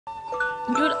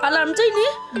यो अलार्म चाहिँ नि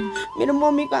मेरो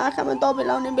मम्मीको आँखामा दबाई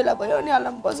लाउने बेला भयो अनि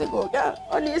अलार्म बसेको हो क्या।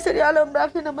 अनि यसरी अलार्म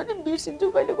राखेन भने बिर्सिन्छु,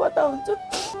 कहिले कता हुन्छु।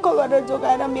 गरेर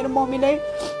जोगाएर मेरो मम्मीलाई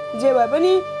जे भए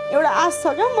पनि एउटा आश छ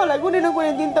क्या मलाई, कुनै न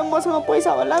कुनै दिन त मसँग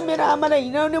पैसा होला, मेरो आमालाई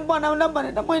हिँडाउने बनाउला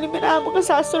भनेर मैले मेरो आमाको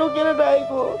सास रोकेर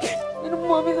रहेको। मेरो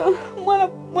मम्मीसँग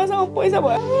मसँग पैसा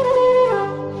भयो।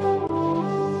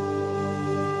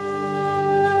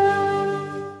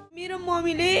 मेरो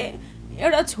मम्मीले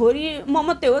एउटा छोरी म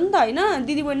मात्रै हो नि त होइन,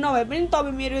 दिदी बहिनी नभए पनि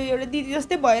तपाईँ मेरो एउटा दिदी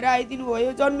जस्तै भएर आइदिनु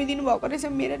भयो, जन्मिदिनु भएको रहेछ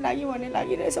मेरो लागि भन्ने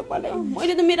लागिरहेछ मलाई।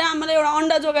 मैले त मेरो आमालाई एउटा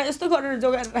अन्डा जोगाए जस्तो गरेर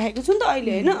जोगाएर राखेको छु नि त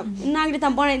अहिले होइन। नागरिकता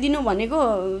बनाइदिनु भनेको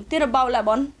तेरो बाउलाई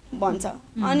भन्छ,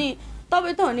 अनि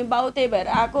तपाईँ त हो नि बाउ, त्यही भएर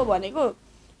आएको भनेको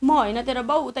म होइन तेरो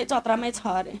बाउ उतै चत्रामै छ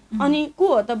अरे। अनि को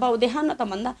हो त बाउ देखाउ न त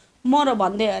भन्दा म र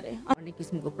भन्दै अरे। अनेक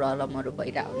किसिमको प्रब्लमहरू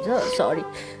भइरहेको हुन्छ। सरी,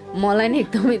 मलाई नै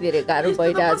एकदमै धेरै गाह्रो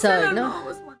भइरहेको छ होइन।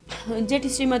 जेठी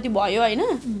श्रीमती भयो होइन,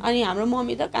 अनि हाम्रो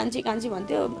मम्मी त कान्छी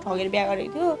भन्थ्यो, ठगेर बिहा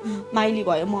गरेको थियो, माइली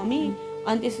भयो मम्मी।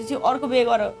 अनि त्यसपछि अर्को बिहे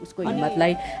गर। उसको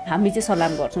हिम्मतलाई हामी चाहिँ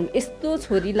सलाम गर्छौँ। यस्तो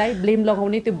छोरीलाई ब्लेम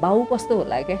लगाउने त्यो बाउ कस्तो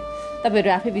होला क्या,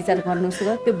 तपाईँहरू आफै विचार गर्नुहोस्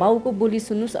र त्यो बाउको बोली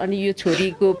सुन्नुहोस् अनि यो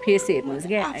छोरीको फेस हेर्नुहोस्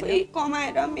क्या। आफै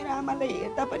कमाएर मेरो आमालाई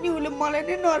हेर्दा पनि उसले मलाई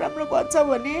नै नराम्रो भन्छ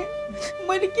भने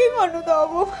मैले के गर्नु त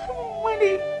अब। मैले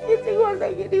के चाहिँ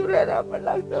गर्दाखेरि उसलाई राम्रो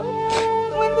लाग्छ,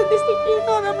 मैले त त्यस्तो केही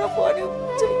नराम्रो भनेको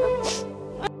छैन।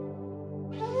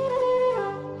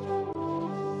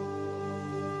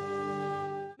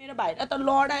 मेरो भाइलाई त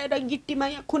लडाएर गिट्टीमा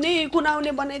यहाँ खुनै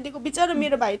खुनाउने बनाइदिएको बिचारा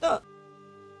मेरो भाइ त।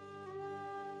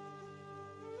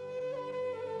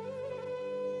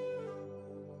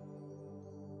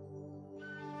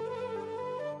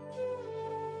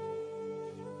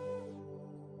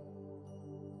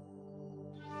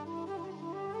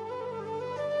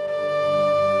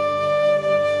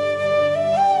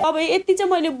 तपाईँ यति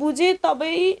चाहिँ मैले बुझेँ,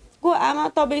 तपाईँको आमा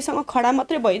तपाईँसँग खडा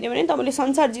मात्रै भइदियो भने तपाईँले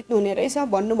संसार जित्नु हुने रहेछ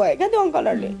भन्नुभयो क्या त्यो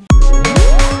अङ्कलहरूले।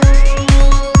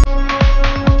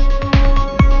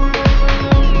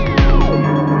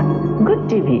 Good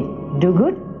TV, do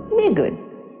good, be good.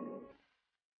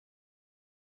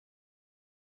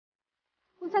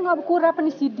 उसँग अब कोरा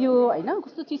पनि सिद्धियो होइन,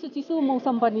 कस्तो चिसो चिसो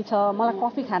मौसम पनि छ, मलाई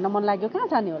कफी खान मन लाग्यो। कहाँ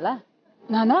जाने होला?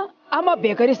 नाना आमा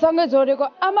बेकरीसँगै जोडेको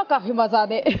आमा कफीमा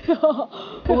जाने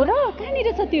हो र?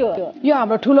 कहाँनिर छ त्यो? यो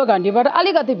हाम्रो ठुलो घन्टीबाट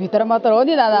अलिकति भित्र मात्र हो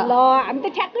नि दादा। ल हामी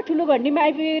त ठ्याक्क ठुलो घन्टीमा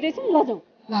आइपुगेको रहेछौँ, ल जाउँ।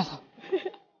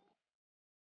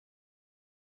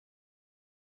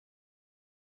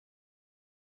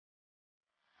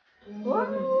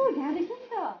 यहाँ रहेछ नि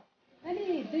त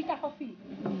अनि दुईटा कफी।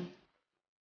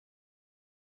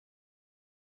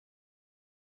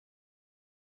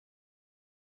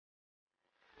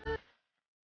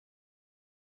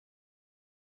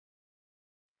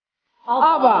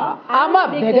 अब आमा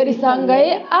बेकरीसँगै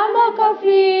आमा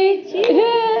कफी।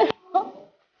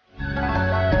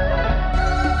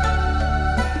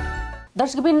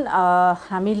 दर्शकबिन,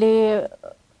 हामीले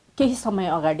केही समय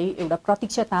अगाडि एउटा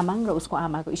प्रतीक्षा तामाङ र उसको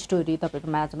आमाको स्टोरी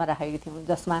तपाईँको माझमा राखेको थियौँ,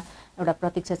 जसमा एउटा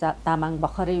प्रतीक्षा तामाङ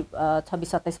भर्खरै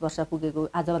 26-27 वर्ष पुगेको,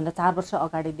 आजभन्दा 4 वर्ष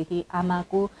अगाडिदेखि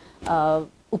आमाको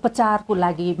उपचारको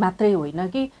लागि मात्रै होइन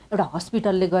कि एउटा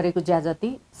हस्पिटलले गरेको ज्याजती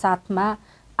साथमा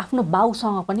आफ्नो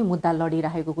बाउसँग पनि मुद्दा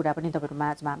लडिरहेको कुरा पनि तपाईँहरू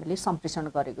माझमा हामीले सम्प्रेषण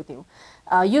गरेको थियौँ।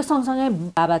 यो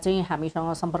सँगसँगै बाबा चाहिँ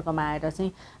हामीसँग सम्पर्कमा आएर चाहिँ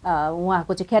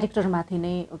उहाँको चाहिँ क्यारेक्टरमाथि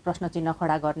नै प्रश्न चिन्ह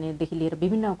खडा गर्नेदेखि लिएर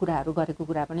विभिन्न कुराहरू गरेको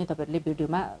कुरा पनि तपाईँहरूले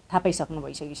भिडियोमा थाहा पाइसक्नु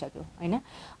भइसकिसक्यो होइन।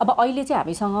 अब अहिले चाहिँ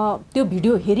हामीसँग त्यो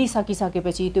भिडियो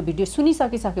हेरिसकिसकेपछि, त्यो भिडियो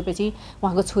सुनिसकिसकेपछि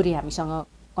उहाँको छोरी हामीसँग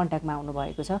कन्ट्याक्टमा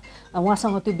आउनुभएको छ।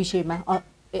 उहाँसँग त्यो विषयमा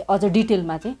अझ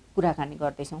डिटेलमा चाहिँ कुराकानी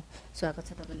गर्दैछौँ। स्वागत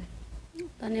छ तपाईँलाई।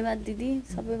 धन्यवाद दिदी।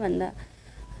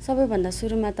 सबैभन्दा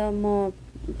सुरुमा त म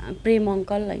प्रेम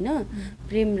अङ्कल होइन,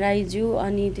 प्रेम राईज्यू,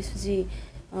 अनि त्यसपछि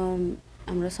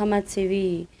हाम्रो समाजसेवी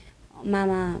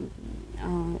मामा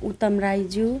उत्तम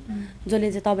राईज्यू जसले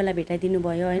चाहिँ तपाईँलाई भेटाइदिनु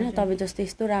भयो होइन। तपाईँ जस्तो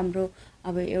यस्तो राम्रो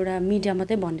अब एउटा मिडिया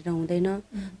मात्रै भनेर हुँदैन।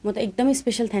 म त एकदमै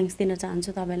स्पेसल थ्याङ्क्स दिन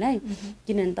चाहन्छु तपाईँलाई,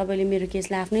 किनभने तपाईँले मेरो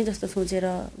केसलाई आफ्नै जस्तो सोचेर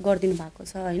गरिदिनु भएको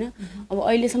छ होइन। अब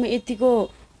अहिलेसम्म यतिको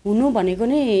हुनु भनेको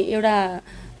नै एउटा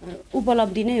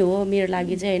उपलब्धि नै हो मेरो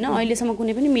लागि चाहिँ होइन। अहिलेसम्म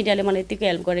कुनै पनि मिडियाले मलाई यतिको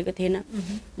हेल्प गरेको थिएन।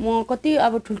 म कति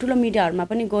अब ठुल्ठुलो मिडियाहरूमा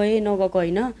पनि गएँ, नगएको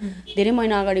होइन, धेरै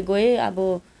महिना अगाडि गएँ। अब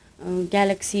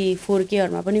ग्यालेक्सी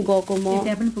 4Kहरूमा पनि गएको, म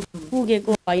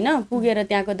पुगेको होइन। पुगेर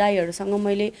त्यहाँको दाइहरूसँग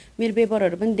मैले मेरो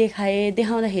पेपरहरू पनि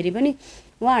देखाउँदाखेरि पनि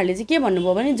उहाँहरूले चाहिँ के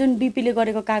भन्नुभयो भने जुन बिपीले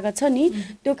गरेको कागज छ नि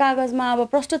त्यो कागजमा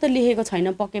अब प्रष्ट त लेखेको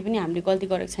छैन पक्कै पनि हामीले गल्ती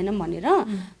गरेको छैनौँ भनेर,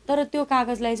 तर त्यो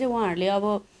कागजलाई चाहिँ उहाँहरूले अब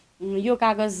यो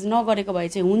कागज नगरेको भए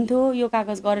चाहिँ हुन्थ्यो, यो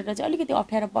कागज गरेर चाहिँ अलिकति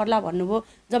अप्ठ्यारो पर्ला भन्नुभयो।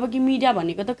 जबकि मिडिया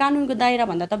भनेको त कानुनको दायरा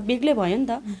भन्दा त बेग्लै भयो नि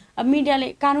त। अब मिडियाले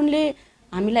कानुनले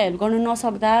हामीलाई हेल्प गर्न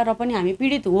नसक्दा र पनि हामी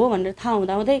पीडित हो भनेर थाहा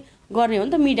हुँदाहुँदै गर्ने हो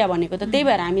नि त मिडिया भनेको त, त्यही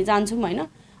भएर हामी जान्छौँ होइन।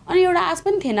 अनि एउटा आश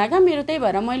पनि थिएन क्या मेरो, त्यही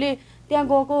भएर मैले त्यहाँ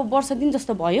गएको वर्ष दिन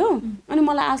जस्तो भयो। अनि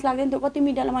मलाई आश लाग्दैन थियो, कति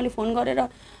मिडियालाई मैले फोन गरेर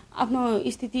आफ्नो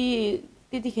स्थिति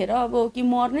त्यतिखेर अब कि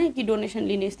मर्ने कि डोनेसन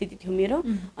लिने स्थिति थियो मेरो।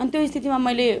 अनि त्यो स्थितिमा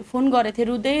मैले फोन गरेको थिएँ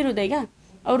रुँदै क्या,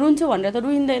 अब रुन्छु भनेर त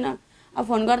रुइँदैन, अब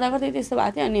फोन गर्दा गर्दै त्यस्तो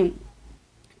भएको थियो। अनि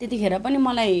त्यतिखेर पनि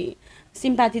मलाई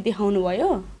सिम्पाथी देखाउनु भयो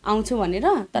आउँछु भनेर,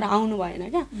 तर आउनु भएन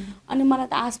क्या। अनि मलाई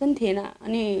त आश पनि थिएन।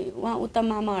 अनि उहाँ उत्तम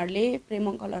मामाहरूले, प्रेम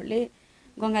अङ्कलहरूले,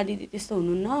 गङ्गा दिदी त्यस्तो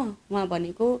हुनुहुन्न, उहाँ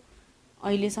भनेको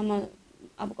अहिलेसम्म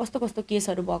अब कस्तो कस्तो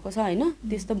केसहरू भएको छ होइन,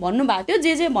 त्यस्तो भन्नुभएको थियो,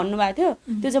 जे भन्नुभएको थियो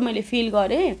त्यो चाहिँ मैले फिल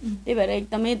गरेँ। त्यही भएर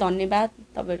एकदमै धन्यवाद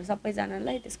तपाईँहरू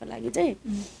सबैजनालाई त्यसको लागि चाहिँ।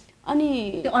 अनि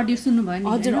त्यो अडियो सुन्नुभयो नि?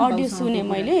 हजुर अडियो सुने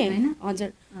मैले, हजुर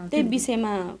त्यही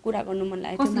विषयमा कुरा गर्नु मन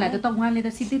लागेको कस्तो लाग्यो त? उहाँले त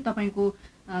सिधै तपाईँको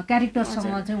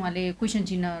क्यारेक्टरसँग चाहिँ उहाँले क्वेसन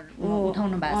चिन्ह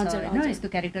उठाउनु भएको छ होइन, यस्तो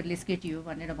क्यारेक्टरले स्केटी हो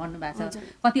भनेर भन्नुभएको छ।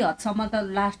 कति हदसम्म त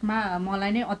लास्टमा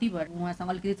मलाई नै अति भएर उहाँसँग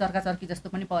अलिकति चर्काचर्की जस्तो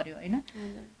पनि पर्यो होइन।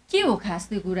 के हो खास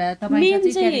त्यो कुरा?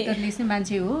 तपाईँ क्यारेक्टरले चाहिँ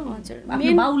मान्छे हो,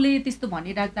 आफ्नो बाउले त्यस्तो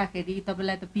भनिराख्दाखेरि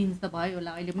तपाईँलाई त पिन्च त भयो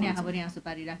होला, अहिले पनि आँखाभरि आँसु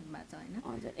पारिराख्नु भएको छ होइन।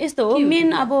 हजुर यस्तो हो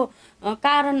मेन। अब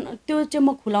कारण त्यो चाहिँ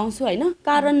म खुलाउँछु होइन।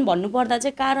 कारण भन्नुपर्दा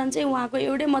चाहिँ कारण चाहिँ उहाँको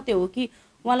एउटै मात्रै हो कि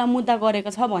उहाँलाई मुद्दा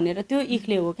गरेको छ भनेर, त्यो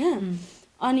इखले हो क्या।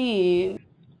 अनि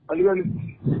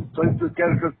अलिकति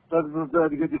क्यारेक्टर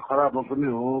अलिकति खराब पनि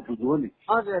हो, बुझ्नुभयो नि।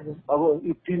 अब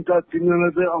यी तिनजना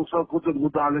चाहिँ अंशको चाहिँ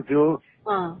मुद्दा हालेको थियो।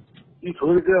 यी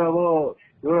छोरी चाहिँ अब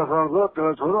एउटा सँग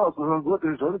त्यसलाई छोरो, अर्को सँग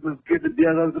त्यसले छोरो, केटी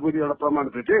बिहा गरेर पनि एउटा प्रमाण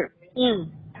भेटे,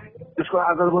 त्यसको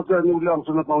आधारमा चाहिँ अनि उसले अंश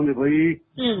नपाउने भई।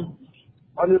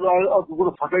 अनि अर्को कुरो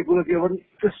फटाइ कुरो के भने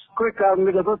त्यसकै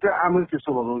कारणले गर्दा त्यो आमाले त्यस्तो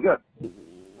भएको क्या।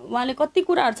 उहाँले कति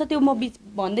कुराहरू छ त्यो म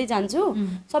भन्दै जान्छु।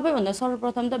 सबैभन्दा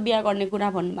सर्वप्रथम त बिहा गर्ने कुरा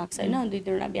भन्नुभएको छ होइन,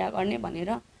 2-3वटा बिहा गर्ने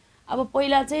भनेर। अब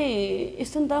पहिला चाहिँ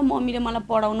यस्तो नि त, मम्मीले मलाई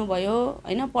पढाउनु भयो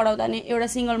होइन, पढाउँदा नि एउटा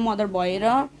सिङ्गल मदर भएर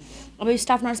अब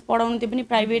स्टाफ नर्स पढाउनु, त्यो पनि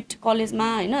प्राइभेट कलेजमा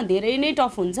होइन, धेरै नै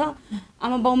टफ हुन्छ।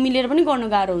 आमा बाउ मिलेर पनि गर्नु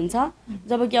गाह्रो हुन्छ,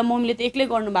 जबकि अब मम्मीले त एक्लै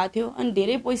गर्नुभएको थियो। अनि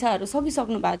धेरै पैसाहरू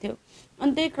सकिसक्नु भएको थियो।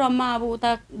 अनि त्यही क्रममा अब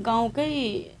उता गाउँकै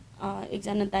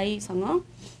एकजना दाईसँग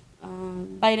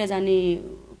बाहिर जाने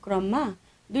क्रममा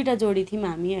 2टा जोडी थियौँ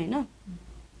हामी होइन।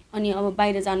 अनि अब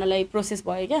बाहिर जानलाई प्रोसेस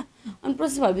भयो क्या। अनि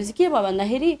प्रोसेस भएपछि के भयो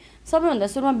भन्दाखेरि सबैभन्दा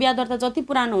सुरुमा बिहा दर्ता जति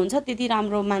पुरानो हुन्छ त्यति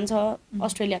राम्रो मान्छ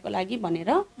अस्ट्रेलियाको लागि भनेर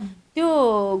त्यो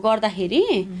गर्दाखेरि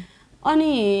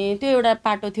अनि त्यो एउटा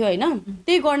पाटो थियो होइन।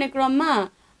 त्यही गर्ने क्रममा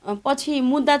पछि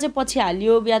मुद्दा चाहिँ पछि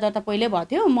हालियो, बिहा दर्ता पहिल्यै भयो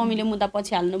थियो, मम्मीले मुद्दा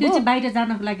पछि हाल्नुभयो, बाहिर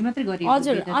जानको लागि मात्रै गरियो।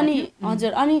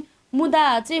 हजुर अनि मुद्दा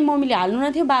चाहिँ मम्मीले हाल्नु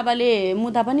न थियो, बाबाले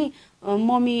मुद्दा पनि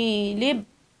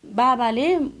बाबाले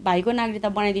भाइको नागरिकता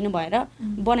बनाइदिनु भएन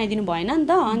नि त।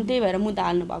 अनि त्यही भएर मुद्दा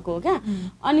हाल्नु भएको हो क्या।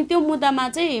 अनि त्यो मुद्दामा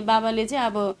चाहिँ बाबाले चाहिँ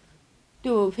अब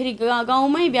त्यो फेरि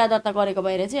गाउँमै बिहा दर्ता गरेको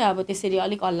भएर चाहिँ अब त्यसरी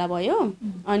अलिक हल्ला भयो।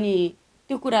 अनि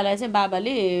त्यो कुरालाई चाहिँ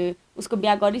बाबाले उसको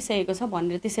बिहा गरिसकेको छ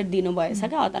भनेर त्यसरी दिनुभएछ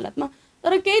क्या अदालतमा।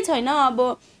 तर केही छैन, अब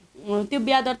त्यो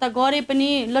बिहा दर्ता गरे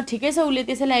पनि ल ठिकै छ, उसले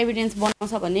त्यसैलाई एभिडेन्स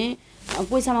बनाउँछ भने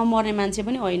पैसामा मर्ने मान्छे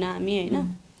पनि होइन हामी होइन।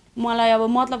 मलाई अब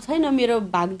मतलब छैन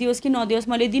मेरो भाग दियोस् कि नदियोस्,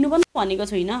 मैले दिनु पनि भनेको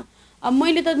छुइनँ। अब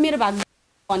मैले त मेरो भाग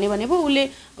भने पो उसले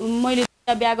मैले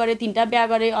 2टा बिहा गरेँ 3टा बिहा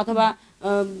गरेँ अथवा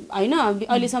होइन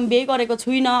अहिलेसम्म बिहे गरेको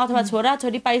छुइनँ अथवा छोरा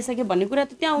छोरी पाइसकेँ भन्ने कुरा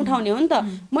त त्यहाँ उठाउने हो नि त।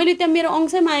 मैले त्यहाँ मेरो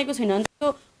अंशै मागेको छुइनँ,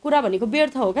 त्यो कुरा भनेको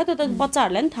व्यर्थ हो क्या, त्यो त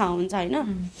बच्चाहरूलाई पनि थाहा हुन्छ होइन।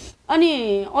 अनि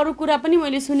अरू कुरा पनि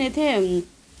मैले सुनेको थिएँ,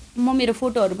 म मेरो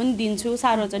फोटोहरू पनि दिन्छु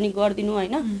सार्वजनिक गरिदिनु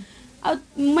होइन। अब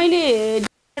मैले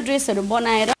ड्रेसहरू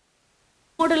बनाएर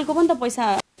मोडलको पनि त पैसा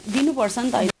दिनुपर्छ नि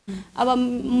त होइन। अब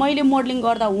मैले मोडलिङ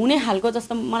गर्दा हुने खालको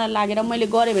जस्तो मलाई लागेर मैले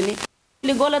गरेँ भने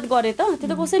उसले गलत गरेँ त, त्यो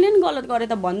त कसैले पनि गलत गरेँ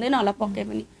त भन्दैन होला पक्कै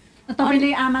पनि। तपाईले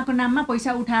आमाको नाममा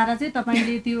पैसा उठाएर चाहिँ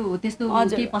तपाईले त्यो त्यस्तो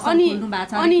के पसल खोल्नु भएको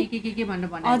छ अनि के भन्नु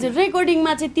भने हजुर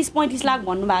रेकर्डिङमा चाहिँ 30-35 लाख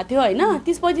भन्नुभएको थियो होइन।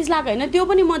 30-35 लाख होइन, त्यो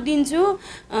पनि म दिन्छु।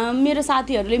 मेरो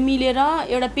साथीहरूले मिलेर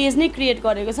एउटा पेज नै क्रिएट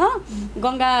गरेको छ,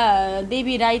 गङ्गा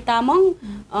देवी राई तामाङ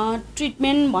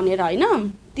ट्रिटमेन्ट भनेर होइन।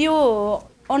 त्यो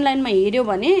अनलाइनमा हेऱ्यो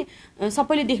भने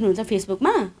सबैले देख्नुहुन्छ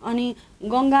फेसबुकमा। अनि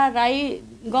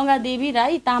गङ्गा देवी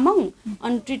राई तामाङ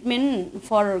अनि ट्रिटमेन्ट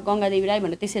फर गङ्गा देवी राई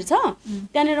भनेर त्यसरी छ।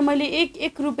 त्यहाँनिर मैले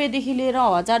 1 रुपियाँदेखि लिएर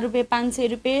 1000 रुपियाँ 500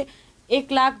 रुपियाँ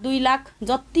 1 लाख 2 लाख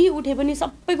जति उठे पनि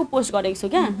सबैको पोस्ट गरेको छु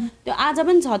क्या। त्यो आज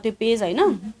पनि छ त्यो पेज होइन,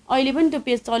 अहिले पनि त्यो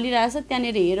पेज चलिरहेछ।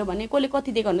 त्यहाँनिर हेऱ्यो भने कसले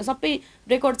कति दिएको भनेर सबै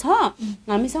रेकर्ड छ।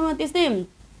 हामीसँग त्यस्तै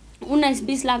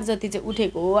 19-20 लाख जति चाहिँ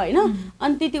उठेको हो होइन।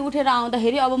 अनि त्यति उठेर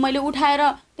आउँदाखेरि अब मैले उठाएर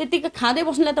त्यतिकै खाँदै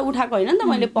बस्नुलाई त उठाएको होइन नि त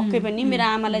मैले, पक्कै पनि मेरो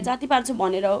आमालाई जाति पार्छु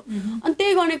भनेर हो। अनि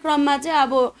त्यही गर्ने क्रममा चाहिँ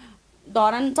अब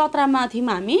धरान चत्रामा थियौँ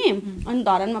हामी, अनि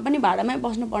धरानमा पनि भाडामै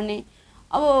बस्नुपर्ने।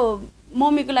 अब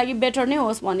मम्मीको लागि बेटर नै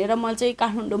होस् भनेर मैले चाहिँ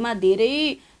काठमाडौँमा धेरै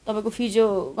तपाईँको फिजियो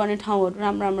गर्ने ठाउँहरू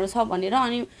राम्रो राम्रो छ भनेर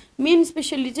अनि मेन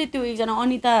स्पेसल्ली चाहिँ त्यो एकजना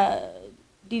अनिता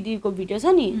दिदीको भिडियो छ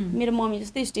नि मेरो मम्मी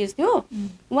जस्तै स्टेज थियो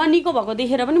उहाँ निको भएको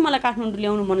देखेर पनि मलाई काठमाडौँ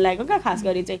ल्याउनु मन लागेको क्या खास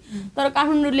गरी चाहिँ तर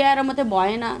काठमाडौँ ल्याएर मात्रै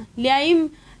भएन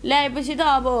ल्याएपछि त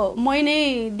अब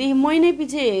महिनै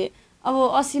पछि अब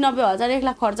 80-90 हजार 1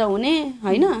 लाख खर्च हुने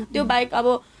होइन त्यो बाहेक अब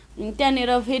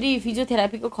त्यहाँनिर फेरि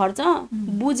फिजियोथेरापीको खर्च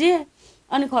बुझेँ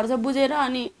अनि खर्च बुझेर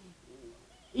अनि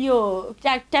यो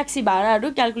ट्याक्सी भाडाहरू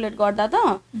क्यालकुलेट गर्दा त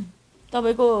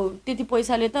तपाईँको त्यति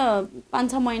पैसाले त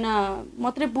 5-6 महिना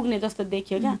मात्रै पुग्ने जस्तो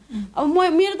देखियो क्या अब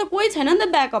मेरो त कोही छैन नि त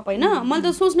ब्याकअप होइन मैले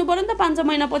त सोच्नु पऱ्यो नि त 5-6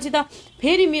 महिनापछि त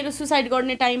फेरि मेरो सुसाइड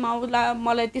गर्ने टाइम आउला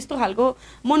मलाई त्यस्तो खालको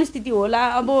मनस्थिति होला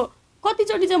अब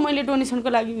कतिचोटि चाहिँ मैले डोनेसनको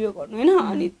लागि उयो गर्नु होइन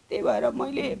अनि त्यही भएर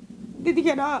मैले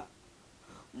त्यतिखेर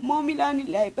मम्मीलाई अनि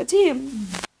ल्याएपछि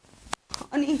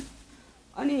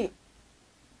अनि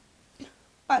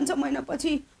 5-6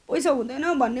 महिनापछि पैसा हुँदैन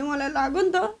भन्ने मलाई लाग्यो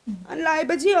नि त अनि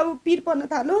लाएपछि अब पिर पर्न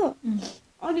थाल्यो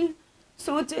अनि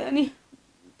सोचेँ अनि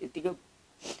त्यतिको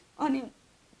अनि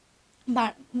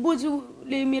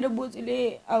मेरो बोजूले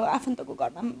अब आफन्तको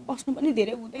घरमा बस्नु पनि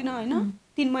धेरै हुँदैन होइन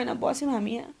 3 महिना बस्यौँ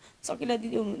हामी यहाँ सकिला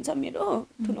दिदी हुनुहुन्छ मेरो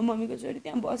ठुलो मम्मीको छोरी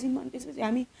त्यहाँ बस्यौँ अनि त्यसपछि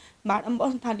हामी भाडामा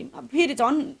बस्न थाल्यौँ अब फेरि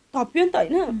झन् थप्यो नि त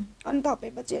होइन अनि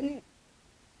थपेपछि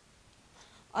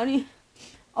अनि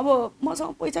अब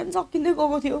मसँग पैसा पनि सकिँदै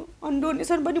गएको थियो अनि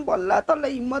डोनेसन पनि बल्ल तल्ल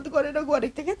हिम्मत गरेर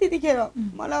गरेको थिएँ क्या त्यतिखेर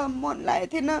मलाई मन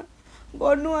लागेको थिएन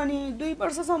गर्नु अनि 2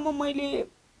 वर्षसम्म मैले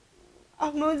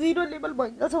आफ्नो 0 लेभल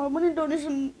भइन्जेलसम्म पनि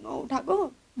डोनेसन उठाएको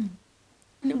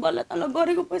अनि बल्ल तल्ल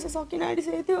गरेको पैसा सकिन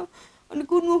आँटिसकेको थियो अनि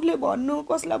कुन मुखले भन्नु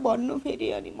कसलाई भन्नु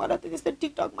फेरि अनि मलाई त त्यस्तै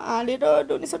टिकटकमा हालेर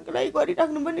डोनेसनको लागि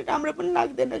गरिराख्नु पनि राम्रो पनि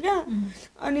लाग्दैन क्या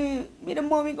अनि मेरो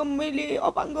मम्मीको मैले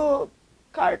अपाङ्गो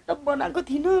कार्ड त बनाएको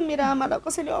थिइनँ मेरो आमालाई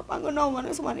कसैले अपाङ्गो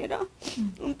नभनोस् भनेर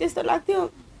त्यस्तो लाग्थ्यो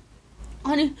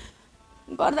अनि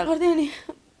गर्दा गर्दै अनि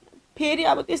फेरि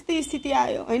अब त्यस्तै स्थिति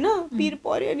आयो होइन पिर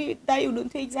पर्यो अनि दाइ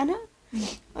हुनुहुन्थ्यो एकजना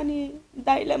अनि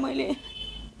दाइलाई मैले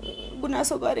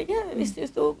गुनासो गरेँ क्या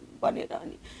यस्तो भनेर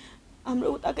अनि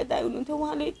हाम्रो उताकै दाइ हुनुहुन्थ्यो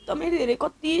उहाँले एकदमै धेरै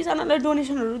कतिजनालाई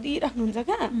डोनेसनहरू दिइराख्नुहुन्छ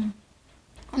क्या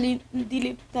अनि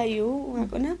दिलीप दाइ हो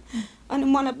उहाँको नाम अनि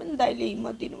मलाई पनि दाइले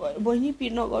हिम्मत दिनुभयो बहिनी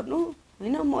पिर नगर्नु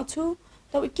होइन म छु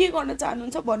तपाईँ के गर्न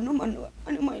चाहनुहुन्छ भन्नुभयो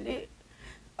अनि मैले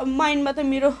अब माइन्डमा त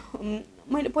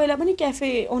मैले पहिला पनि क्याफे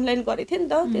अनलाइन गरेको थिएँ नि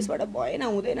त त्यसबाट भएन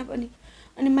हुँदैन पनि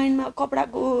अनि माइन्डमा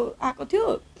कपडाको आएको थियो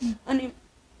अनि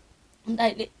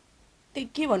दाइले त्यो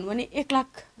के भन्नु भने 1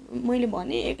 लाख मैले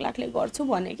भने 1 लाखले गर्छु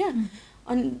भने क्या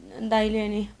अनि दाइले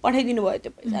अनि पठाइदिनु भयो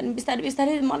त्यो पैसा अनि बिस्तारै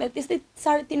बिस्तारै मलाई त्यस्तै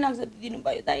 3.5 लाख जति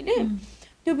दिनुभयो दाइले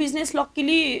त्यो बिजनेस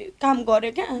लक्कीली काम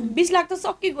गर्यो क्या 20 लाख त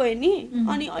सकिगयो नि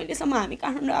अनि अहिलेसम्म हामी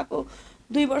काठमाडौँ आएको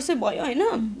 2 वर्षै भयो होइन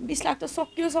 20 लाख त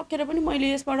सकेर पनि मैले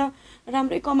यसबाट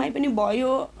राम्रै कमाइ पनि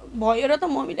भयो र त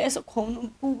मम्मीलाई यसो खुवाउनु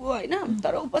पुग्यो होइन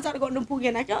तर उपचार गर्नु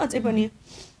पुगेन क्या अझै पनि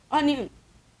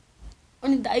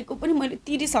अनि दाइको पनि मैले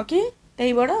तिरिसकेँ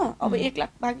त्यहीबाट अब 1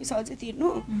 लाख बाँकी छ अझै तिर्नु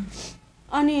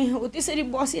अनि हो त्यसरी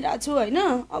बसिरहेको छु होइन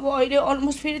अब अहिले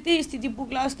अलमोस्ट फेरि त्यही स्थिति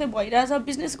पुग्ला जस्तै भइरहेछ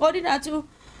बिजनेस गरिरहेको छु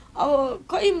अब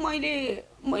खै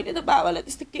मैले त बाबालाई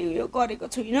त्यस्तो केही उयो गरेको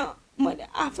छुइनँ मैले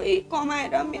आफै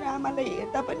कमाएर मेरो आमालाई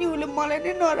हेर्दा पनि उसले मलाई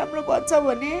नै नराम्रो भन्छ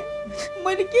भने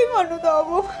मैले के गर्नु त अब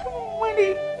मैले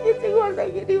के चाहिँ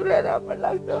गर्दाखेरि उसलाई राम्रो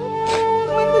लाग्छ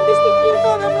मैले त्यस्तो के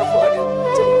नराम्रो पऱ्यो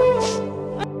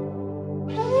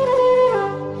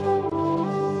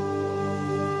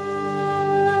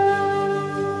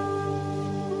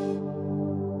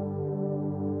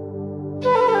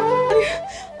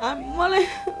मलाई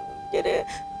के अरे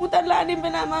उता लाने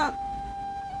बेलामा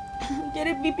के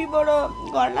अरे बिपीबाट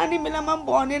घर लाने बेलामा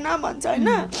भनेन भन्छ होइन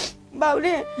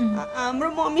बाउले हाम्रो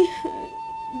मम्मी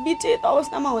बिचेत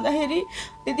अवस्थामा हुँदाखेरि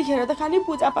त्यतिखेर त खालि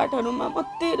पूजापाठहरूमा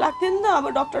मात्रै लाग्थ्यो नि त अब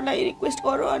डक्टरलाई रिक्वेस्ट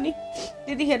गरौँ अनि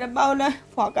त्यतिखेर बाउलाई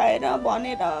फकाएर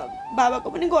भनेर बाबाको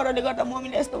पनि गरौँले गर्दा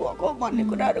मम्मीले यस्तो भएको भन्ने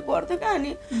कुराहरू गर्थ्यो क्या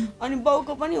अनि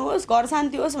बाउको पनि होस् घर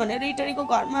शान्ति होस् भनेर इटरीको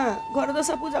घरमा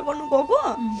घरदशा पूजा गर्नु गएको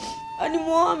अनि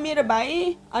म मेरो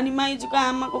भाइ अनि माइजूको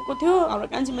आमा गएको थियो हाम्रो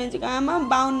कान्छी माइजूको आमा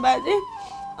 52 बाजे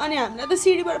अनि हामीलाई त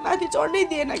सिडीबाट माथि चढ्नै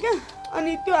दिएन क्या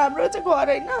अनि त्यो हाम्रो चाहिँ घर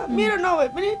होइन मेरो नभए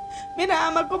पनि मेरो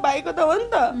आमाको भाइको त हो नि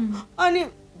त अनि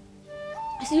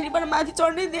सिडीबाट माथि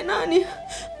चढ्नै दिएन अनि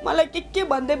मलाई के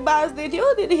भन्दै बाज्दै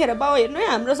थियो त्यतिखेर बाउ हेर्नु है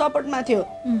हाम्रो सपोर्टमा थियो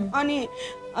अनि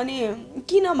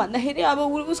किन भन्दाखेरि अब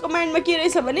उसको माइन्डमा के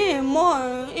रहेछ भने म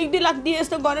 1-2 लाख दिए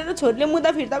जस्तो गरेर छोरीले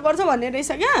मुद्दा फिर्ता गर्छ भन्ने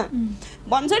रहेछ क्या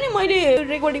भन्छ नि मैले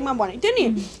रेकर्डिङमा भनेको थिएँ नि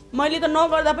मैले त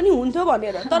नगर्दा पनि हुन्थ्यो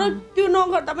भनेर तर त्यो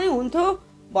नगर्दा पनि हुन्थ्यो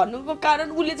भन्नुको कारण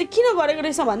उसले चाहिँ किन गरेको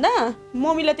रहेछ भन्दा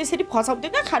मम्मीलाई त्यसरी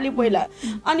फसाउँथ्यो क्या खालि पहिला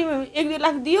अनि 1-2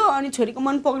 लाख दियो अनि छोरीको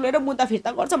मन पग्लेर मुद्दा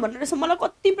फिर्ता गर्छ भन्ने रहेछ मलाई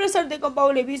कति प्रेसर दिएको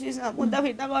बाउले बिचमा मुद्दा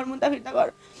फिर्ता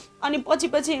गर अनि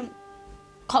पछि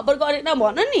खबर गरेन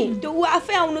भन नि त्यो ऊ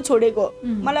आफै आउनु छोडेको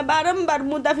मलाई बारम्बार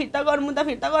मुद्दा फिर्ता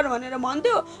गर भनेर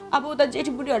भन्थ्यो अब उता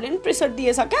जेठीबुढीहरूले नि प्रेसर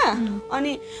दिएछ क्या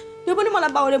अनि त्यो पनि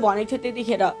मलाई बाउले भनेको थियो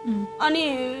त्यतिखेर अनि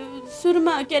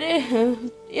सुरुमा के अरे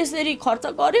यसरी खर्च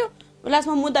गर्यो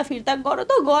लास्टमा मुद्दा फिर्ता गर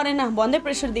त गरेन भन्दै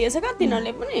प्रेसर दिएछ क्या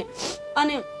तिनीहरूले पनि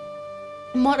अनि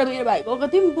म र मेरो भाइ गएको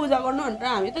थियौँ पूजा गर्नु भनेर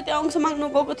हामी त त्यो अंश माग्नु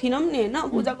गएको थिएनौँ नि होइन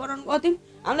पूजा गराउनु गएको थियौँ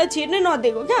हामीलाई छिर्नै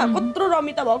नदिएको क्या कत्रो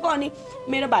रमिता भएको अनि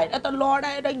मेरो भाइलाई त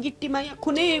लडाएर गिट्टीमा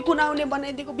यहाँ खुनाउने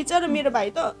बनाइदिएको बिचरा मेरो भाइ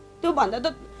त त्योभन्दा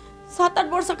त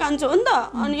 7-8 वर्ष कान्छो हो नि त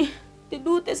अनि त्यो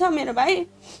दुतेछ मेरो भाइ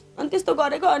अनि त्यस्तो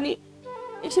गरेको अनि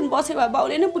एकछिन बसेको भए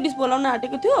बाउले नै पुलिस बोलाउन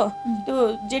आँटेको थियो त्यो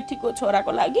जेठीको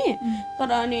छोराको लागि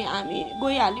तर अनि हामी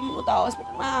गइहाल्यौँ उता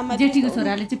हस्पिटलमा आमा जेठीको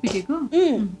छोराले चाहिँ पिटेको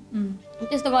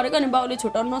त्यस्तो गरेको अनि बाउले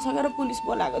छुटाउन नसकेर पुलिस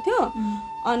बोलाएको थियो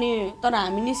अनि तर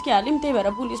हामी निस्किहाल्यौँ त्यही भएर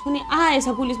पुलिस पनि आएछ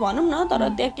पुलिस भनौँ न तर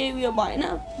त्यहाँ केही उयो भएन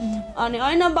अनि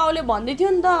होइन बाउले भन्दै थियो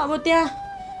नि त अब त्यहाँ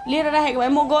लिएर राखेको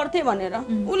भए म गर्थेँ भनेर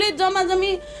उसले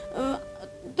जम्मी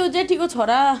त्यो जेठीको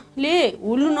छोराले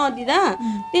हुल्नु नदिँदा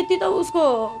त्यति त उसको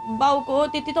बाउको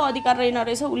त्यति त अधिकार रहेन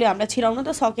रहेछ उसले हामीलाई छिराउन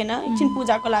त सकेन एकछिन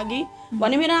पूजाको लागि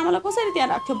भने मेरो आमालाई कसरी त्यहाँ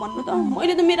राख्थ्यो भन्नु त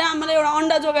मैले त मेरो आमालाई एउटा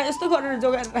अन्डा जोगाए जस्तो गरेर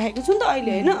जोगाएर राखेको छु नि त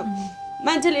अहिले होइन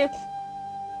मान्छेले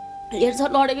हेर्छ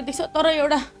लडेको देख्छ तर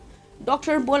एउटा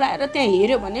डक्टर बोलाएर त्यहाँ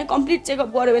हेऱ्यो भने कम्प्लिट चेकअप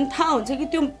गर्यो भने थाहा हुन्छ कि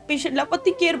त्यो पेसेन्टलाई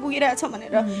कति केयर पुगिरहेछ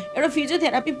भनेर एउटा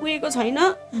फिजियोथेरापी पुगेको छैन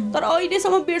तर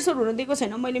अहिलेसम्म बेडसोर हुन दिएको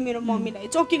छैन मैले मेरो मम्मीलाई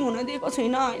चकिङ हुन दिएको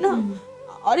छैन होइन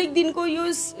हरेक दिनको यो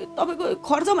तपाईँको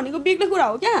खर्च भनेको बेग्लै कुरा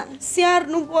हो क्या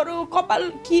स्याहार्नु पर्यो कपाल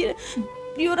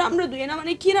यो राम्रो धुएन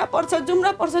भने किरा पर्छ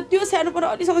जुम्रा पर्छ त्यो स्याहार्नु पर्यो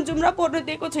अहिलेसम्म जुम्रा पर्न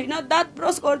दिएको छैन दाँत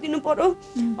ब्रस गरिदिनु पर्यो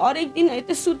हरेक दिन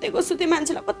त्यो सुते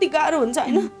मान्छेलाई कति गाह्रो हुन्छ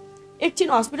होइन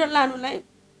एकछिन हस्पिटल लानुलाई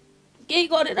केही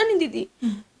गरेर नि दिदी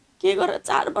के गरेर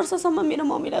 4 वर्षसम्म मेरो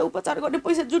मम्मीलाई उपचार गर्ने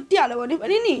पैसा जुटिहाल्यो भने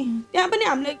पनि नि त्यहाँ पनि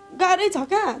हामीलाई गाह्रै छ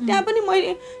क्या त्यहाँ पनि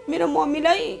मैले मेरो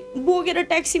मम्मीलाई बोकेर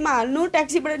ट्याक्सीमा हाल्नु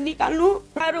ट्याक्सीबाट निकाल्नु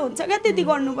गाह्रो हुन्छ क्या त्यति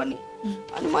गर्नु पनि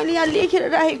अनि मैले यहाँ लेखेर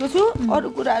राखेको छु अरू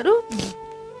कुराहरू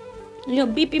यो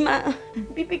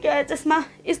बीपी केएचएसमा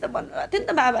यस्तो भन्नुभएको थियो नि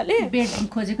त बाबाले बेड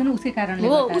खोजेको नि उसकै कारणले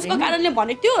हो उसको कारणले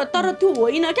भनेको थियो तर त्यो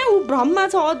होइन क्या ऊ भ्रममा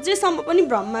छ अझैसम्म पनि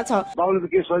भ्रममा छ बाबुले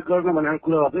त के सहयोग गर्न भनेर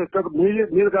कुरा गर्छ मैले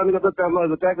मेरो कारणले गर्दा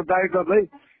त्यहाँको डाइरेक्टरलाई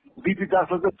बीपी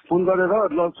डाक्टरलाई फोन गरेर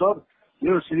ल सर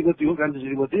मेरो श्रीमती हो कान्छी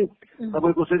श्रीमती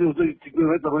तपाईँ कसरी हुन्छ ठिक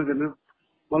है तपाईँले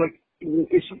मलाई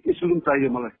एसी रुम चाहियो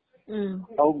मलाई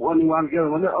अब अनि उहाँले के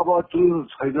भने अब त्यो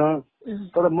छैन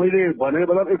तर मैले भनेको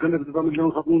बेला 1 घन्टाभित्र तपाईँ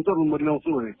ल्याउन सक्नुहुन्छ म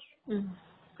ल्याउँछु भने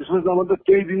त्यसमा त त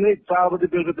केही दिन नै 4 बजे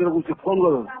बेलुकातिर उसले फोन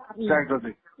गर्यो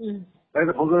डाक्टरले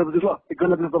डाक्टर फोन गरेपछि ल 1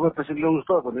 घन्टाभित्र तपाईँ पेसेन्ट ल्याउनुहोस्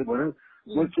त भनेर भन्यो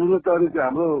मैले सुन्नु त अनि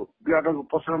हाम्रो बिहाटको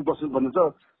पसलमा बस्नु भन्नु छ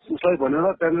उसलाई भनेर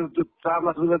त्यहाँनिर त्यो 4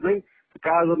 लाख रुपियाँ चाहिँ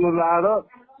कागजमा लाएर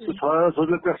त्यो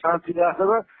छोरीले त्यहाँ साथी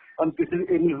राखेर अनि त्यसरी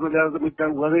एम्बुलेन्समा ल्याएर मैले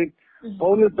काम गरेँ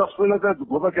पाउने 10 महिना त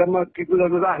घोपा क्याम्पमा ट्रिटमेन्ट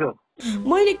गर्न राख्यो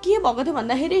मैले के भएको थियो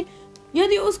भन्दाखेरि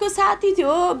यदि उसको साथी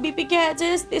थियो बीपी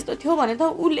केएचएस त्यस्तो थियो भने त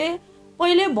उसले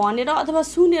पहिले भनेर अथवा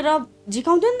सुनेर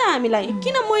झिकाउँथ्यो नि त हामीलाई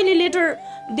किन मैले लेटर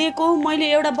दिएको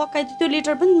मैले एउटा बकाई त्यो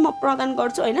लेटर पनि म प्रदान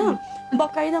गर्छु होइन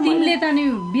बकाई त मैले त नि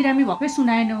बिरामी भकै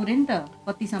सुनाएनौ रे नि त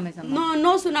कति समयसम्म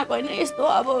नसुनाको होइन यस्तो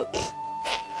अब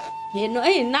हेर्नु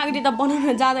है नागरिकता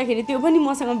बनाउन जाँदाखेरि त्यो पनि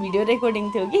मसँग भिडियो रेकर्डिङ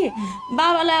थियो कि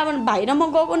बाबालाई अब भाइ र म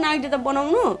गएको नागरिकता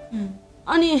बनाउनु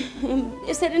अनि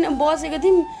यसरी नै बसेको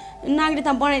थियौँ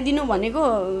नागरिकता बनाइदिनु भनेको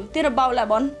तेरो बाउलाई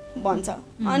भन्छ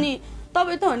अनि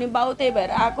तपाईँ त हो नि बाउ त्यही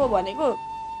भएर आएको भनेको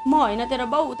म होइन तेरो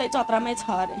बाउ उतै चत्रामै छ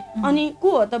अरे अनि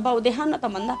को हो त बाउ देखा न त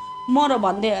भन्दा म र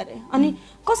भन्दै अरे अनि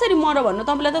कसरी म र भन्नु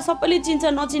तपाईँलाई त सबैले चिन्छ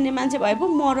नचिन्ने मान्छे भए पो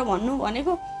म र भन्नु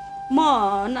भनेको म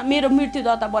मेरो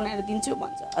मृत्युदत्ता बनाएर दिन्छु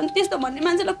भन्छ अनि त्यस्तो भन्ने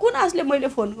मान्छेलाई कुन आशले मैले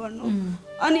फोन गर्नु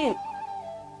अनि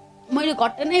मैले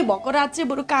घट्टै भएको रात चाहिँ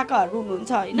बरु काकाहरू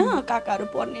हुनुहुन्छ होइन काकाहरू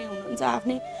पढ्ने हुनुहुन्छ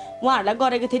आफ्नै उहाँहरूलाई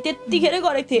गरेको थिएँ त्यतिखेरै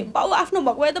गरेको थिएँ बाउ आफ्नो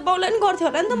भएको भए त बाउलाई पनि गर्थ्यो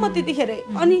होला नि त म त्यतिखेरै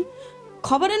अनि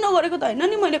खबरै नगरेको त होइन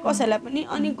नि मैले कसैलाई पनि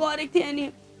अनि गरेको थिएँ अनि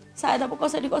सायद अब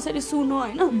कसरी सुनो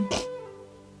होइन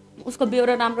उसको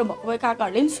बेहोरा राम्रो भएको भए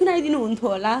काकाहरूले पनि सुनाइदिनु हुन्थ्यो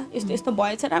होला यस्तो यस्तो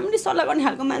भएछ राम्ररी सल्लाह गर्ने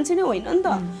खालको मान्छे नै होइन नि त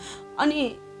अनि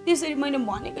त्यसरी मैले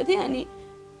भनेको थिएँ अनि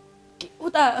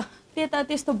उता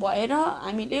त्यस्तो भएर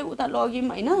हामीले उता लग्यौँ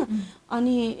होइन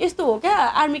अनि यस्तो हो क्या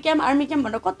आर्मी क्याम्प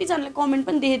भनेर कतिजनाले कमेन्ट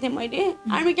पनि देखेको थिएँ मैले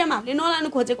आर्मी क्याम्प हामीले नलानु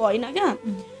खोजेको होइन क्या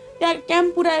त्यहाँ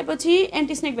क्याम्प पुऱ्याएपछि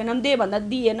एन्टिस्नेक भेनम दे भन्दा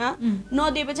दिएन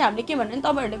नदिएपछि हामीले के भन्यो भने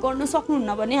तपाईँहरूले गर्नु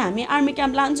सक्नुहुन्न भने हामी आर्मी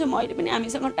क्याम्प लान्छौँ अहिले पनि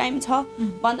हामीसँग टाइम छ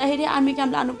भन्दाखेरि आर्मी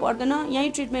क्याम्प लानु पर्दैन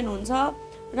यहीँ ट्रिटमेन्ट हुन्छ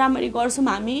राम्ररी गर्छौँ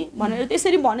हामी भनेर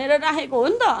त्यसरी भनेर राखेको हो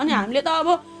नि त अनि हामीले त अब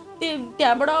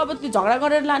त्यहाँबाट अब त्यो झगडा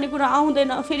गरेर लाने कुरा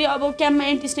आउँदैन फेरि अब क्याम्पमा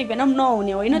एन्टिस्नेक भेनम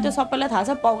नहुने होइन त्यो सबैलाई थाहा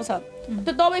छ पाउँछ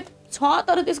त्यो दबाई छ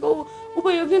तर त्यसको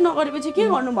उपयोग नै नगरेपछि के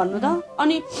गर्नु भन्नु त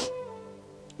अनि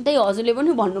त्यही हजुरले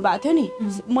पनि भन्नुभएको थियो नि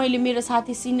मैले मेरो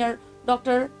साथी सिनियर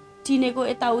डाक्टर चिनेको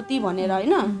यताउति भनेर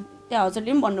होइन त्यहाँ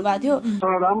हजुरले पनि भन्नुभएको थियो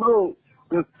राम्रो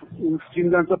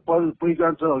चिन्जान छ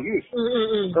पहिचान छ कि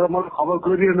तर मलाई खबर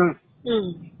गरिएन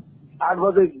 8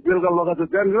 बजे बेलुका लगाएको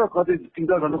त्यहाँनिर कति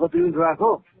 3-4 घन्टा कति राख्यो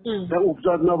त्यहाँ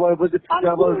उपचार नभएपछि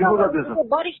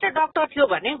वरिष्ठ डाक्टर थियो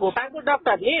भने भोपालको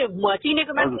डाक्टरले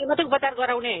चिनेको मान्छेले मात्रै उपचार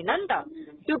गराउने होइन नि त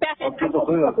त्यो पेसेन्ट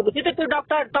त्यो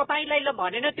डाक्टर तपाईँलाई ल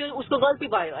भनेन त्यो उसको गल्ती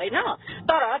भयो होइन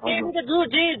तर त्यहाँनिर जो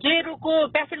जे रोगको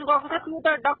पेसेन्ट गएको छ त्यो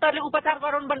त डाक्टरले उपचार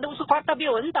गराउनु भन्दा उसको कर्तव्य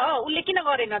हो नि त उसले किन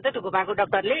गरेन त त्यो भोपालको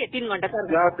डाक्टरले 3 घन्टा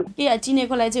के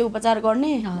चिनेकोलाई चाहिँ उपचार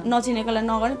गर्ने नचिनेकोलाई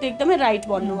नगर्ने त्यो एकदमै राइट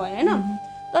भन्नुभयो होइन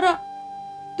तर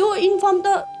त्यो इन्फर्म त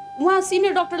उहाँ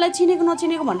सिनियर डाक्टरलाई चिनेको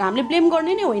नचिनेको भनेर हामीले ब्लेम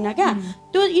गर्ने नै होइन क्या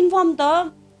त्यो इन्फर्म त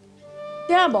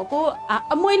त्यहाँ भएको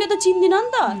मैले त चिन्दिनँ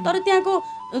नि त तर त्यहाँको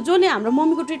जसले हाम्रो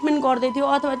मम्मीको ट्रिटमेन्ट गर्दै थियो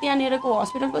अथवा त्यहाँनिरको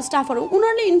हस्पिटलको स्टाफहरू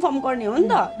उनीहरूले इन्फर्म गर्ने हो नि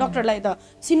त डाक्टरलाई त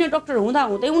सिनियर डाक्टर हुँदा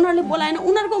हुँदै उनीहरूले बोलाएन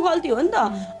उनीहरूको गल्ती हो नि त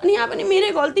अनि यहाँ पनि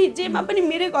मेरै गल्ती जेमा पनि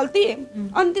मेरै गल्ती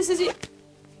अनि त्यसपछि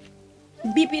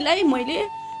बिपीलाई मैले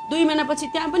 2 महिनापछि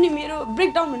त्यहाँ पनि मेरो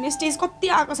ब्रेकडाउन हुने स्टेज कति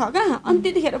आएको छ क्या अनि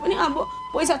त्यतिखेर पनि अब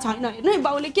पैसा छैन हेर्नु है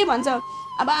बाउले के भन्छ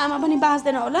अब आमा पनि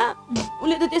बाँच्दैन होला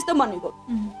उसले त त्यस्तो भनेको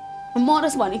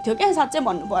मरस भनेको थियो क्या साँच्चै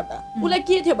भन्नुपर्दा उसलाई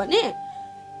के थियो भने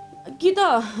कि त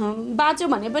बाँच्यो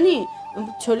भने पनि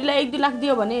छोरीलाई 1-2 लाख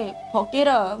दियो भने फकेर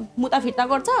मुता फिर्ता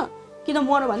गर्छ कि त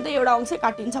मरो भने त एउटा अंशै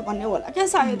काटिन्छ भन्ने होला क्या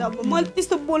सायद अब मैले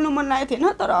त्यस्तो बोल्नु मन लागेको थिएन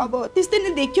तर अब त्यस्तै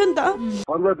नै देखियो नि त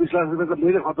 15-20 लाख रुपियाँ त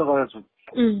मैले खर्च गरेको छु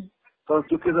तर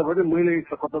त्यो के छ भने मैले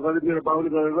खर्च गरेँ मेरो बाउले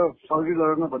गरेर सर्गी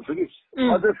गरेर भन्छु कि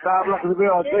अझै 4 लाख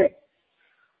रुपियाँ अझै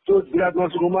त्यो बिराट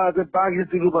नर्सिङमा अझै बाँकी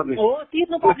तिर्नुपर्ने हो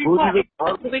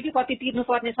तिर्नुपर्ने कति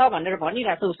तिर्नुपर्ने छ भनेर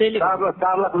भनिरहेको छ उसैले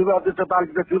 4 लाख रुपियाँ अझै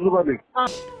बाँकी त तिर्नुपर्ने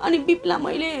अनि बिप्ला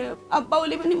मैले अब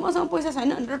बाउले पनि मसँग पैसा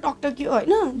छैन भनेर टकटक्यो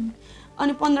होइन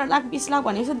अनि 15 लाख 20 लाख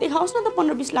भनेको देखाओस् न त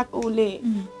 15-20 लाखको उसले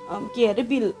के अरे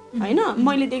बिल होइन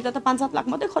मैले देख्दा त 5-7 लाख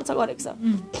मात्रै खर्च गरेको छ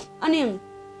अनि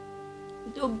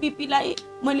त्यो बिपीलाई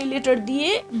मैले लेटर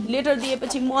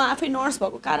दिएपछि म आफै नर्स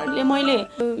भएको कारणले मैले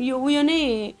यो उयो नै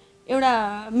एउटा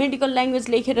मेडिकल ल्याङ्ग्वेज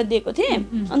लेखेर दिएको थिएँ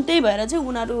अनि त्यही भएर चाहिँ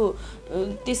उनीहरू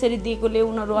त्यसरी दिएकोले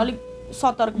उनीहरू अलिक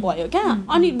सतर्क भयो क्या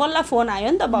अनि बल्ल फोन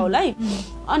आयो नि त बाउलाई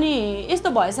अनि यस्तो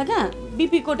भएछ क्या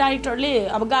बिपीको डाइरेक्टरले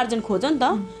अब गार्जेन खोज्यो नि त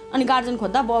अनि गार्जेन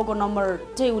खोज्दा बाउको नम्बर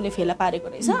चाहिँ उसले फेला पारेको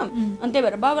रहेछ अनि त्यही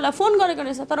भएर बाबालाई फोन गरेको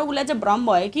रहेछ तर उसलाई चाहिँ भ्रम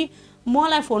भयो कि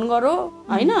मलाई फोन गरो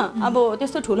होइन अब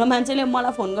त्यस्तो ठुलो मान्छेले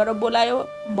मलाई फोन गरेर बोलायो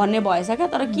भन्ने भएछ क्या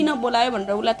तर किन बोलायो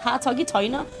भनेर उसलाई थाहा छ कि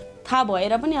छैन थाहा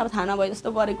भएर पनि अब थाहा नभए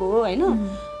जस्तो गरेको हो होइन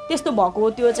त्यस्तो भएको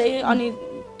त्यो चाहिँ अनि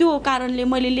त्यो कारणले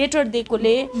मैले लेटर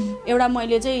दिएकोले एउटा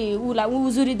मैले चाहिँ उसलाई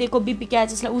उजुरी दिएको बिपी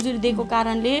क्याचेसलाई उजुरी दिएको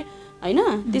कारणले होइन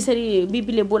त्यसरी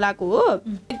बिपीले बोलाएको हो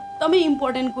एकदमै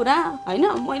इम्पोर्टेन्ट कुरा होइन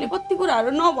मैले कति कुराहरू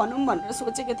नभनौँ भनेर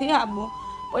सोचेको थिएँ अब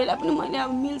पहिला पनि मैले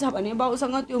अब मिल्छ भने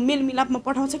बाउसँग त्यो मेलमिलापमा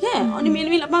पठाउँछ क्या अनि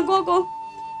मेलमिलापमा गएको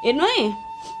हेर्नु है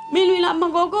मेलमिलापमा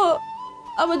गएको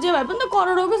अब जे भए पनि त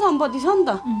करोडौँको सम्पत्ति छ नि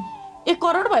त 1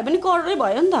 करोड भए पनि करोडै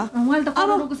भयो नि त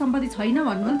करोडको सम्पत्ति छैन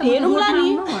भन्नु नि त हेरौँला नि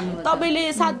तपाईँले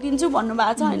साथ दिन्छु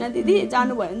भन्नुभएको छ होइन दिदी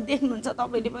जानुभयो भने देख्नुहुन्छ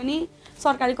तपाईँले पनि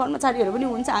सरकारी कर्मचारीहरू पनि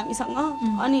हुन्छ हामीसँग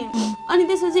अनि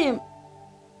त्यसपछि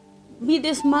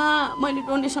विदेशमा मैले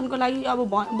डोनेसनको लागि अब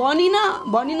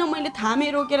भनिनँ मैले थामे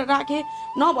रोकेर राखेँ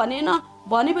नभनेन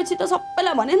भनेपछि त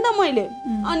सबैलाई भने नि त मैले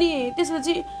अनि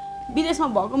त्यसपछि विदेशमा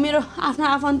भएको मेरो आफ्ना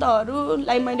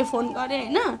आफन्तहरूलाई मैले फोन गरेँ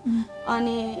होइन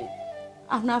अनि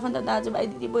आफ्नो आफन्त दाजुभाइ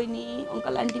दिदी बहिनी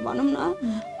अङ्कल आन्टी भनौँ न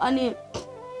अनि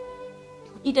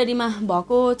इटरीमा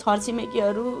भएको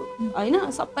छरछिमेकीहरू होइन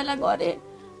सबैलाई गरेँ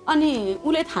अनि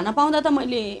उसले थाहा नपाउँदा त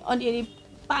मैले अलिअलि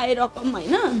पाएँ रकम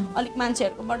होइन अलिक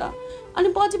मान्छेहरूकोबाट अनि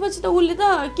पछि त उसले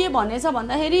त के भनेछ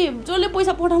भन्दाखेरि जसले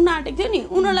पैसा पठाउन आँटेको थियो नि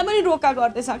उनीहरूलाई पनि रोका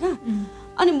गर्दैछ क्या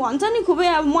अनि भन्छ नि खुबै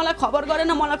अब मलाई खबर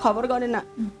गरेन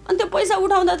अनि त्यो पैसा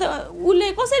उठाउँदा त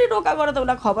उसले कसरी रोका गरेर त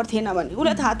उसलाई खबर थिएन भने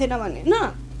उसलाई थाहा थिएन भने होइन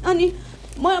अनि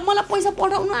मलाई पैसा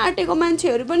पठाउन आँटेको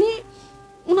मान्छेहरू पनि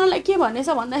उनीहरूलाई के भनेछ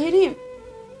भन्दाखेरि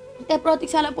त्यहाँ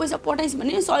प्रतीक्षालाई पैसा पठाइस्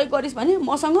भने सहयोग गरिस् भने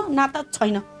मसँग नाता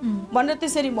छैन भनेर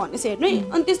त्यसरी भनेछ हेर्नु है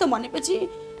अनि त्यस्तो भनेपछि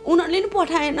उनीहरूले नि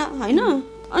पठाएन होइन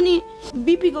अनि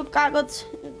बिपीको कागज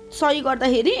सही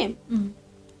गर्दाखेरि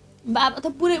बाबा त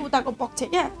पुरै उताको पक्ष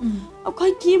क्या। अब खै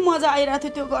के मजा आइरहेको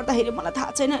थियो त्यो गर्दाखेरि मलाई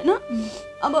थाहा छैन होइन।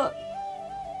 अब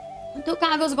त्यो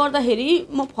कागज गर्दाखेरि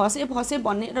म फसेँ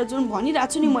भनेर जुन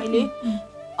भनिरहेको छु नि मैले,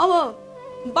 अब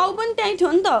बाउ पनि त्यहीँ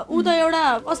थियो नि त। ऊ त एउटा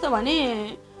कस्तो भने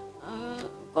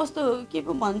कस्तो के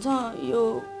पो भन्छ यो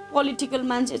पोलिटिकल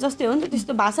मान्छे जस्तै हो नि त,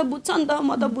 त्यस्तो भाषा बुझ्छ नि त,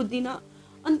 म त बुझ्दिनँ।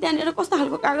 अनि त्यहाँनिर कस्तो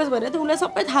खालको कागज भइरहेको थियो उसलाई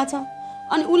सबै थाहा छ,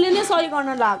 अनि उसले नै सही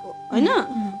गर्न लागेको होइन।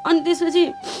 अनि त्यसपछि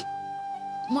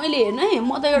मैले हेर्नु है,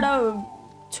 म त एउटा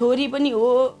छोरी पनि हो,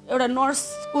 एउटा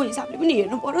नर्सको हिसाबले पनि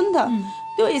हेर्नु पर्यो नि त।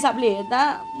 त्यो हिसाबले हेर्दा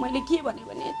मैले के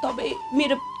भने तपाईँ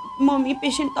मेरो मम्मी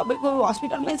पेसेन्ट तपाईँको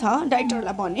हस्पिटलमै छ,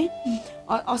 डाक्टरलाई भने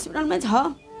हस्पिटलमै छ,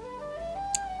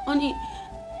 अनि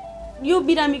यो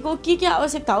बिरामीको के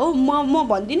आवश्यकता हो म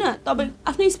भन्दिनँ, तपाईँ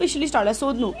आफ्नै स्पेसलिस्टहरूलाई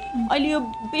सोध्नु। अहिले यो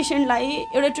पेसेन्टलाई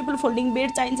एउटा ट्रिपल फोल्डिङ बेड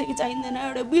चाहिन्छ कि चाहिँदैन,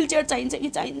 एउटा विल चेयर चाहिन्छ कि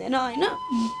चाहिँदैन होइन,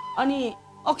 अनि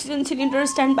अक्सिजन सिलिन्डर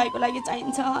स्ट्यान्ड बाईको लागि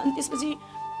चाहिन्छ, अनि त्यसपछि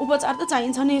उपचार त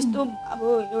चाहिन्छ नि। यस्तो अब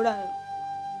एउटा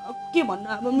के भन्नु,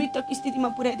 अब मृतक स्थितिमा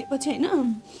पुर्याइदिएपछि होइन।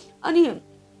 अनि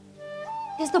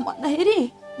त्यस्तो भन्दाखेरि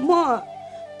म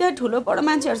त्यहाँ ठुलो बडो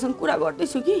मान्छेहरूसँग कुरा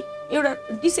गर्दैछु कि एउटा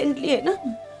डिसेन्टली होइन।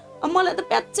 अब मलाई त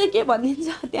प्याच्चै के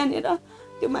भनिदिन्छ त्यहाँनिर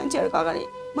त्यो मान्छेहरूको अगाडि।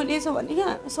 मैले यसो भने क्या,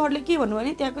 सरले के भन्नु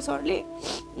भने त्यहाँको सरले,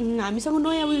 हामीसँग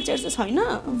नयाँ विल चेयर चाहिँ छैन,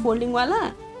 फोल्डिङवाला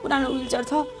पुरानो विल चेयर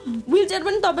छ। विल चेयर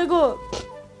पनि तपाईँको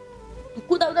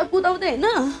कुदाउँदै होइन,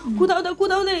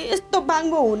 कुदाउँदै यस्तो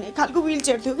बाङ्गो हुने खालको विल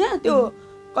चेयर थियो क्या। त्यो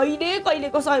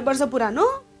कहिलेको 100 वर्ष पुरानो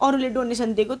अरूले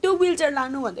डोनेसन दिएको त्यो विल चेयर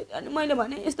लानु भन्दै थियो। अनि मैले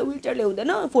भने यस्तो विल चेयरले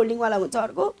हुँदैन, फोल्डिङवाला हुन्छ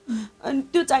अर्को, अनि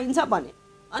त्यो चाहिन्छ भने।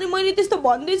 अनि मैले त्यस्तो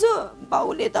भन्दैछु,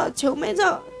 बाउले त छेउमै छ,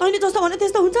 तैँले जस्तो भने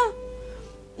त्यस्तो हुन्छ।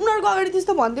 उनीहरूको अगाडि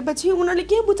त्यस्तो भनिदिएपछि उनीहरूले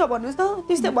के बुझ्छ भन्नुहोस् त,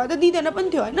 त्यस्तै भयो त दिँदैन पनि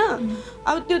थियो होइन।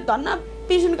 अब त्यो धन्न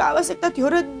पेसेन्टको आवश्यकता थियो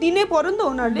र दिनै पर्यो नि त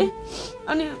उनीहरूले।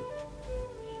 अनि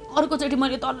अर्कोचोटि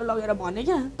मैले तल लगेर भने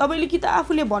क्या, तपाईँले कि त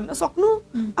आफूले भन्न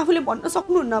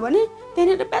सक्नुहुन्न भने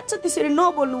त्यहाँनिर प्याच्च त्यसरी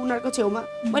नबोल्नु उनीहरूको छेउमा।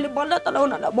 मैले बल्ल तल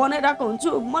उनीहरूलाई बनाइरहेको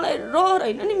हुन्छु। मलाई रहर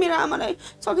होइन नि, मेरो आमालाई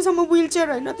सकेसम्म विल चेयर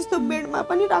होइन त्यस्तो बेडमा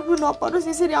पनि राख्नु नपरोस्,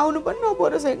 यसरी आउनु पनि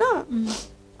नपरोस् होइन।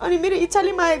 अनि मेरो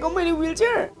इच्छाले मागेको मैले विल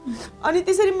चेयर, अनि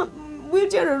त्यसरी विल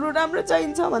चेयरहरू राम्रो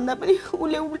चाहिन्छ भन्दा पनि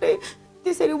उसले उल्टै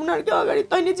त्यसरी उनीहरूकै अगाडि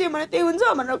तैँले जे भने त्यही हुन्छ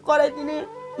भनेर कराइदिने।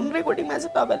 रेकर्डिङमा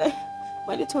चाहिँ तपाईँलाई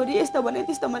मैले छोरी यस्तो भने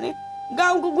त्यस्तो भने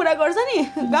गाउँको कुरा गर्छ नि,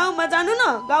 गाउँमा जानु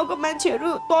न, गाउँको मान्छेहरू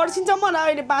तर्सिन्छ मलाई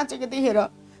अहिले बाँचेको देखेर।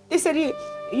 त्यसरी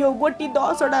यो गोटी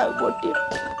 10वटा गोटी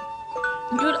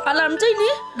यो अलार्म चाहिँ नि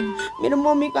मेरो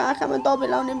मम्मीको आँखामा दबाई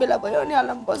लाउने बेला भयो अनि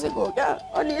अलार्म बसेको हो क्या।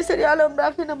 अनि यसरी अलार्म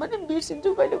राखेन भने बिर्सिन्छु,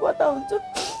 कहिले कता हुन्छु।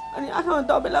 अनि आँखामा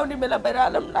दबाई लाउने बेला भएर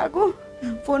अलार्म लगाएको,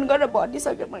 फोन गरेर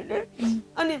भनिसकेँ मैले।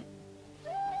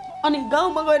 अनि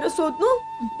गाउँमा गएर सोध्नु,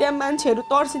 त्यहाँ मान्छेहरू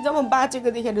तर्सिन्छ म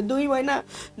बाँचेको देखेर। 2 महिना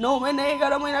 9 महिना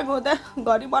 11 महिनाको हुँदा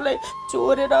घरि मलाई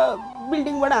चोरेर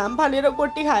बिल्डिङबाट हाम फालेर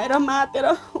गोटी खाएर मातेर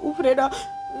उफ्रेर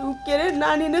के अरे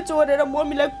नानी नै चोरेर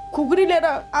मम्मीलाई खुकुरी लिएर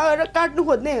आएर काट्नु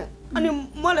खोज्ने। अनि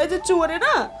मलाई चाहिँ चोरेर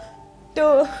त्यो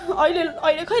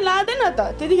अहिले खै लाँदैन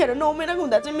त। त्यतिखेर 9 महिनाको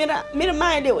हुँदा चाहिँ मेरो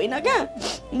मायाले होइन क्या,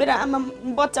 मेरो आमा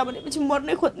बच्चा भनेपछि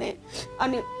मर्नै खोज्ने।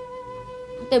 अनि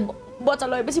त्यो बच्चा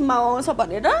लगेपछि माउ आउँछ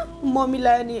भनेर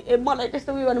मम्मीलाई अनि मलाई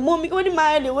त्यस्तो उयो भने मम्मीको पनि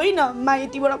मायाले होइन,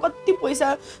 माइतीबाट कति पैसा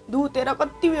धुतेर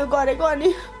कति उयो गरेको। अनि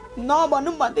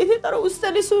नभनौँ भन्दै थिएँ तर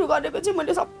उसले सुरु गरेपछि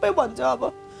मैले सबै भन्छु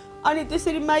अब। अनि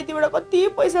त्यसरी माइतीबाट कति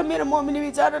पैसा मेरो मम्मीले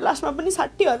बिचार लास्टमा पनि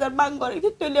 60,000 माग गरेको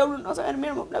थियो। त्यो ल्याउनु नसकेर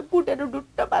मेरो मम्मीलाई कुटेर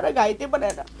ढुट्ट पारेर घाइते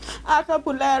बनाएर आँखा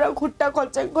फुलाएर खुट्टा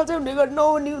खल्चाङ हुने गरी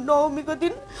नवमीको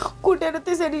दिन कुटेर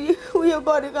त्यसरी उयो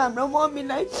गरेको हाम्रो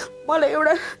मम्मीलाई। मलाई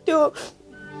एउटा त्यो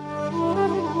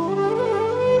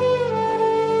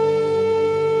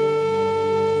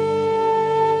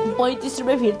 35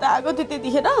 रुपियाँ फिर्ता आएको थियो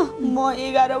त्यतिखेर। म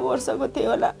 11 वर्षको थिएँ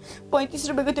होला। 35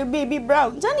 रुपियाँको त्यो बेबी ब्रा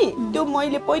हुन्छ नि, त्यो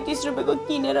मैले 35 रुपियाँको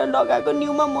किनेर लगाएको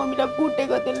न्युमा मम्मीलाई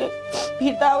कुटेको। त्यसले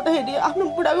फिर्ता आउँदाखेरि आफ्नो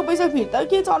बुढाको पैसा फिर्ता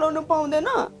के चलाउनु पाउँदैन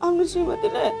आफ्नो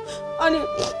श्रीमतीले। अनि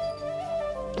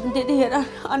त्यतिखेर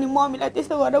अनि मम्मीलाई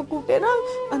त्यस्तो गरेर कुटेर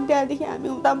अनि त्यहाँदेखि हामी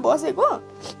उता बसेको।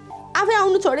 आफै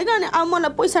आउनु छोडेको अनि अब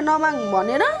मलाई पैसा नमाग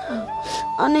भनेर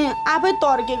अनि आफै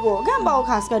तर्केको हो क्या बाउ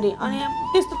खास गरी। अनि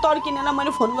त्यस्तो तर्किनेलाई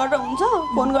मैले फोन गरेर हुन्छ,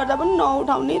 फोन गर्दा पनि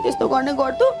नउठाउने त्यस्तो गर्ने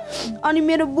गर्थ्यो। अनि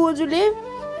मेरो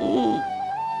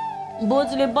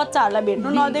बोजूले बच्चाहरूलाई भेट्नु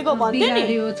नदिएको भन्थ्यो नि,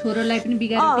 छोरोलाई पनि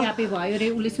बिगारेर ट्यापे भयो रे,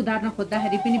 उसले सुधार्न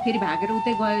खोज्दाखेरि पनि फेरि भागेर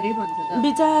उतै गयो रे भन्छ त।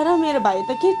 बिचारा मेरो भाइ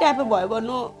त के ट्यापे भयो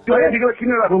भन्नु। त्यो एडिकल किन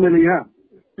राख्नु मैले यहाँ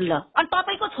ल अनि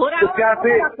तपाईको छोरा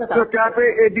त्यो ट्यापे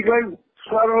एडिकल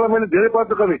सरलाई मैले धेरै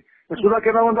पत्र गरेँ। सुधा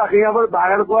केटामा राखेँ, यहाँबाट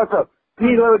भागेर गएको छ, के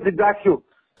गरेर राख्यो।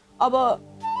 अब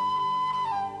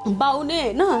बाउले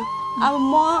होइन अब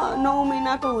म 9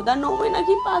 महिनाको हुँदा 9 महिना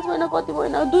कि 5 महिना कति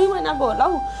महिना 2 महिनाको होला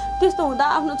हौ त्यस्तो हुँदा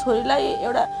आफ्नो छोरीलाई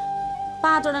एउटा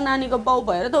 5वटा नानीको बाउ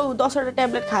भएर त 10वटा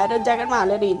ट्याब्लेट खाएर ज्याकेटमा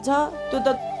हालेर हिँड्छ त्यो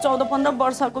त 14-15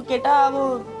 वर्षको केटा अब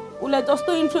उसलाई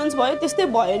जस्तो इन्फ्लुएन्स भयो त्यस्तै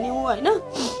भयो नि ऊ होइन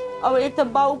अब एक त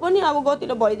बाउ पनि अब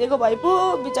गतिलो भइदिएको भए पो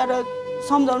बिचारा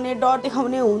सम्झाउने डर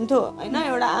देखाउने हुन्थ्यो होइन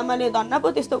एउटा आमाले धन्न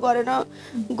पो त्यस्तो गरेर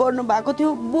गर्नुभएको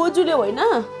थियो बोजूले होइन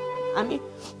हामी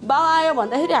बाउ आयो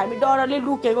भन्दाखेरि हामी डरले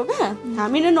लुकेको क्या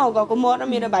हामी नै नगएको म र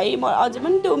मेरो भाइ म अझै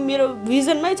पनि त्यो मेरो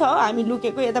भिजनमै छ हामी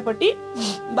लुकेको यतापट्टि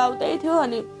बाउ त्यही थियो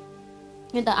अनि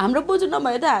अन्त हाम्रो बोजू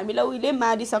नभए त हामीलाई उहिले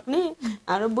मारिसक्ने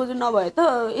हाम्रो बोजू नभए त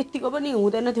यतिको पनि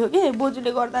हुँदैन थियो कि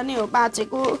बोजूले गर्दा नै हो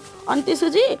बाँचेको अनि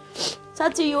त्यसपछि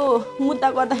साँच्चै यो मुद्दा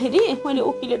गर्दाखेरि मैले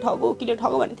वकिलले ठगो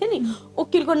भनेको थिएँ नि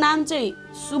वकिलको नाम चाहिँ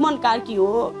सुमन कार्की हो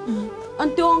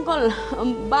अनि त्यो अङ्कल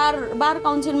बार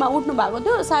काउन्सिलमा उठ्नु भएको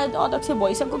थियो सायद अध्यक्ष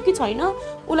भइसक्यो कि छैन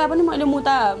उसलाई पनि मैले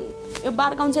मुद्दा यो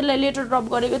बार काउन्सिललाई लेटर ड्रप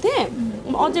गरेको थिएँ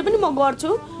अझै पनि म गर्छु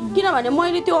किनभने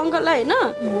मैले त्यो अङ्कललाई होइन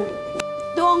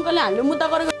त्यो अङ्कलले हामीले मुद्दा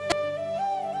गरेको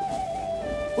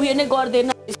उयो नै गर्दैन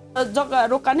जग्गा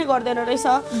रोक्का नै गर्दैन रहेछ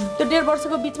त्यो 1.5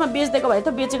 वर्षको बिचमा बेचिदिएको भए त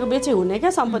बेचे हुने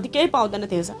क्या सम्पत्ति केही पाउँदैन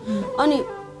थिएछ अनि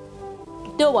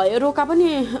त्यो भयो रोका पनि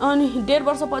अनि 1.5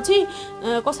 वर्षपछि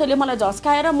कसैले मलाई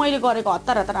झस्काएर मैले गरेको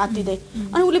हतार आत्तिँदै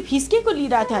अनि उसले फिस के को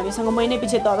लिइरहेको थियो हामीसँग महिना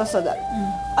पछि 10,000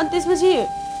 अनि त्यसपछि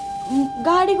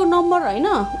गाडीको नम्बर होइन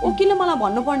वकिलले मलाई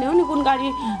भन्नुपर्ने हो नि कुन गाडी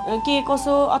के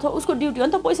कसो अथवा उसको ड्युटी हो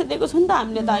नि त पैसा दिएको छु नि त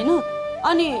हामीले त होइन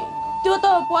अनि त्यो त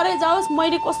परै जाओस्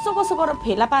मैले कसो गरेर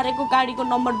फेला पारेको गाडीको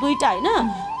नम्बर 2टा होइन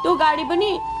त्यो गाडी पनि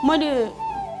मैले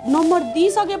नम्बर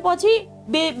दिइसकेपछि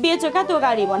बेच्यो क्या त्यो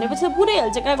गाडी भनेपछि पुरै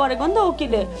हेल्चेक्रा गरेको नि त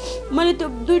वकिलले मैले त्यो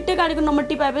 2टै गाडीको नम्बर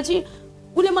टिपाएपछि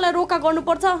उसले मलाई रोका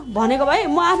गर्नुपर्छ भनेको भए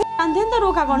म आफै जान्थेँ नि त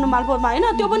रोका गर्नु मालपोतमा होइन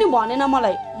त्यो पनि भनेन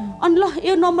मलाई अनि ल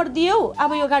यो नम्बर दियौ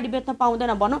अब यो गाडी बेच्न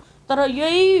पाउँदैन भनौँ तर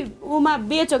यही उमा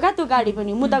बेच्यो क्या त्यो गाडी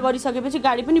पनि मुद्दा गरिसकेपछि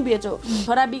गाडी पनि बेच्यो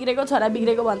छोरा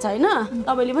बिग्रेको भन्छ होइन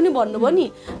तपाईँले पनि भन्नुभयो नि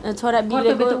छोरा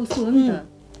बिग्रेको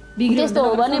त्यस्तो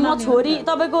हो भने म छोरी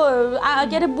तपाईँको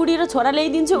के अरे बुढी र छोरा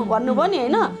ल्याइदिन्छु भन्नुभयो नि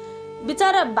होइन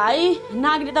बिचारा भाइ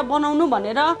नागरिकता बनाउनु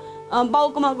भनेर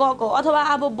बाउकोमा गएको अथवा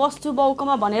अब बस्छु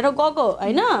बाउकोमा भनेर गएको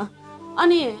होइन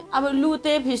अनि अब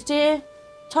लुते फिस्टे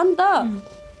छ नि त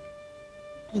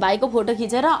भाइको फोटो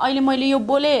खिचेर अहिले मैले यो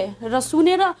बोले र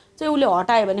सुनेर चाहिँ उसले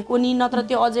हटायो भने कोनी नत्र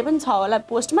त्यो अझै पनि छ होला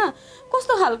पोस्टमा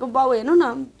कस्तो खालको बाउ हेर्नु न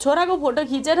छोराको फोटो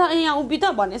खिचेर यहाँ उभि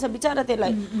त भनेछ बिचारा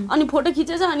त्यसलाई अनि फोटो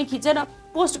खिचेछ अनि खिचेर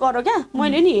पोस्ट गरो क्या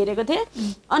मैले नि हेरेको थिएँ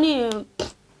अनि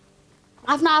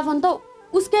आफ्नो आफन्त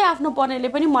उसकै आफ्नो पर्नेले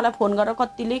पनि मलाई फोन गरेर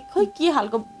कतिले खै के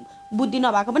खालको बुद्धि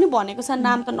नभएको पनि भनेको छ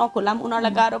नाम त नखोलाम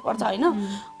उनीहरूलाई गाह्रो पर्छ होइन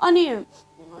अनि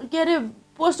के अरे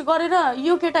पोस्ट गरेर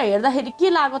यो केटा हेर्दाखेरि के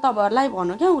लाग्यो तपाईँहरूलाई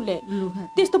भन्नु क्या उसले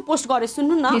त्यस्तो पोस्ट गरे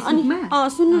सुन्नु न अनि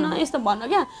सुन्नु न यस्तो भन्नु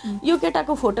क्या यो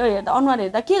केटाको फोटो हेर्दा अनुहार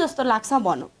हेर्दा के जस्तो लाग्छ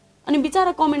भन्नु अनि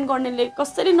बिचारा कमेन्ट गर्नेले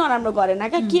कसरी नराम्रो गरेन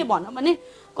क्या के भन्नु भने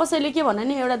कसैले के भन्यो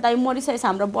नि एउटा दाइ मरिसकेछ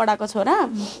हाम्रो बडाको छोरा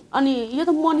अनि यो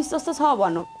त मनिष जस्तो छ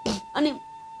भन्नु अनि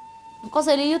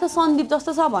कसैले यो त सन्दीप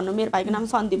जस्तो छ भन्नु मेरो भाइको नाम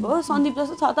सन्दीप हो सन्दीप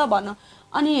जस्तो छ त भन्नु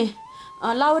अनि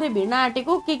लाउरे भिड्न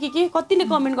आँटेको के कतिले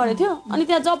कमेन्ट गरेको थियो अनि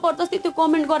त्यहाँ जबरजस्ती त्यो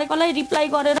कमेन्ट गरेकोलाई रिप्लाई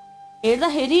गरेर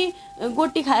हेर्दाखेरि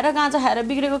गोटी खाएर गाँजा खाएर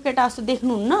बिग्रेको केटा जस्तो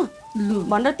देख्नुहुन्न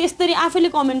भनेर त्यसरी आफैले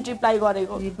कमेन्ट रिप्लाई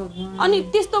गरेको अनि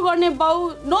त्यस्तो गर्ने बाउ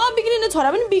नबिग्रिने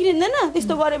छोरा पनि बिग्रिँदैन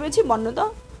त्यस्तो गरेपछि भन्नु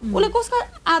त उसले कसको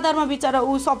आधारमा बिचारा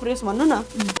ऊ सप्रियोस् भन्नु न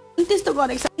अनि त्यस्तो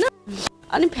गरेको छैन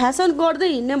अनि फ्यासन गर्दै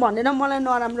हिँड्ने भनेर मलाई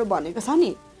नराम्रो भनेको छ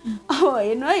नि अब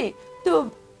हेर्नु है त्यो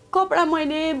कपडा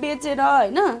मैले बेचेर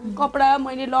होइन कपडा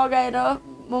मैले लगाएर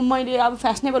मैले अब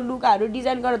फ्यासनेबल लुगाहरू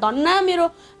डिजाइन गरेर धन्ना मेरो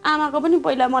आमाको पनि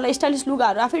पहिला मलाई स्टाइलिस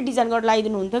लुगाहरू आफै डिजाइन गरेर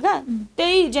लगाइदिनु हुन्थ्यो क्या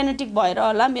त्यही जेनेटिक भएर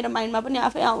होला मेरो माइन्डमा पनि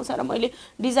आफै आउँछ र मैले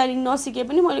डिजाइनिङ नसिके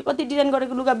पनि मैले कति डिजाइन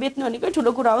गरेको लुगा बेच्नु भनेकै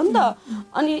ठुलो कुरा हो नि त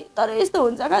अनि तर यस्तो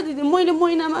हुन्छ क्या दिदी मैले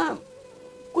महिनामा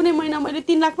कुनै महिना मैले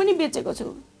 3 लाख पनि बेचेको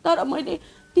छु तर मैले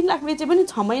 3 लाख बेचे पनि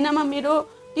 6 महिनामा मेरो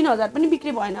 3,000 पनि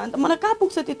बिक्री भएन अन्त मलाई कहाँ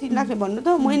पुग्छ त्यो 3 लाखले भन्नु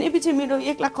त महिना पछि मेरो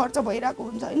 1 लाख खर्च भइरहेको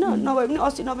हुन्छ होइन नभए पनि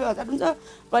 80-90 हजार हुन्छ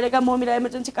कहिलेका मम्मीलाई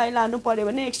इमर्जेन्सी काहीँ लानु पर्यो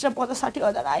भने एक्स्ट्रा 50-60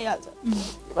 हजार आइहाल्छ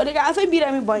कहिलेका आफै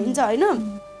बिरामी भइन्छ होइन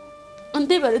अनि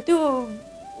त्यही भएर त्यो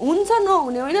हुन्छ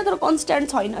नहुने होइन तर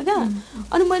कन्स्ट्यान्ट छैन क्या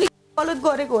अनि मैले गलत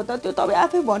गरेको हो त त्यो तपाईँ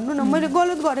आफै भन्नु न मैले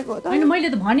गलत गरेको हो त होइन मैले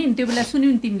त भने नि त्यो बेला सुन्यौ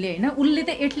नि तिमीले होइन उसले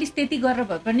त एटलिस्ट त्यति गरेर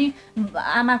भए पनि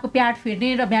आमाको प्याड फेर्ने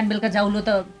र बिहान बेलुका जाउलो त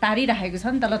तारिराखेको छ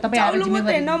नि त ल तपाईँ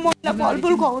मलाई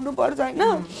फलफुल खुवाउनु पर्छ होइन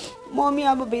मम्मी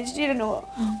अब भेजिटेरियन हो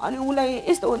अनि उसलाई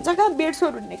यस्तो हुन्छ क्या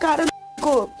बेडसोर हुने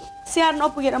कारणको स्याहार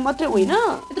नपुगेर मात्रै होइन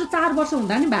यत्रो 4 वर्ष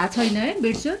हुँदा नि भएको छैन है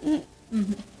बेडसोर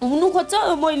हुनु खोज्छ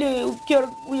मैले के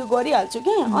उयो गरिहाल्छु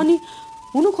क्या अनि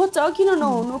हुनु खोज्छ किन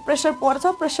नहुनु प्रेसर पर्छ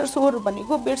प्रेसर सोर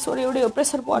भनेको बेड सोर एउटै हो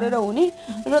प्रेसर परेर हुने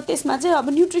र त्यसमा चाहिँ अब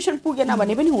न्युट्रिसन पुगेन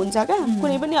भने पनि हुन्छ क्या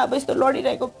कुनै पनि अब यस्तो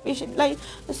लडिरहेको पेसेन्टलाई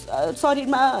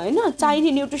शरीरमा होइन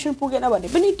चाहिने न्युट्रिसन पुगेन भने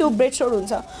पनि त्यो बेड सोर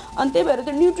हुन्छ अनि त्यही भएर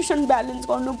त्यो न्युट्रिसन ब्यालेन्स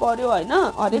गर्नु पर्यो होइन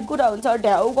हरेक कुरा हुन्छ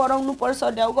ढ्याउ गराउनु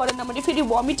पर्छ ढ्याउ गरेन भने फेरि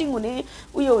भमिटिङ हुने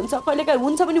उयो हुन्छ कहिलेकाहीँ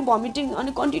हुन्छ पनि भमिटिङ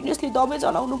अनि कन्टिन्युसली दबाई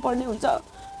चलाउनु पर्ने हुन्छ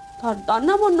धन्न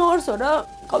म नर्स हो र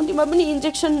कम्तीमा पनि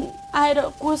इन्जेक्सन आएर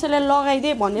कसैलाई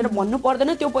लगाइदिए भनेर भन्नु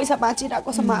पर्दैन त्यो पैसा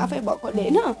बाँचिरहेको छ म आफै भएकोले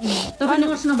होइन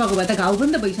नर्स नभएको भए त घाउ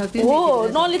पनि त भइसक्थ्यो हो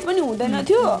नलेज पनि हुँदैन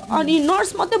थियो अनि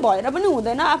नर्स मात्रै भएर पनि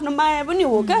हुँदैन आफ्नो माया पनि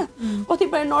हो क्या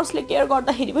कतिपय नर्सले केयर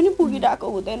गर्दाखेरि पनि पुगिरहेको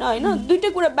हुँदैन होइन दुइटै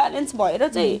कुरा ब्यालेन्स भएर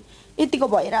चाहिँ यतिको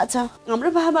भइरहेछ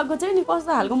हाम्रो बाबाको चाहिँ नि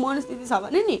कस्तो खालको मनस्थिति छ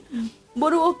भने नि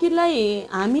बरु वकिललाई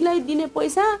हामीलाई दिने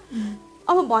पैसा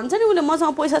अब भन्छ नि उसले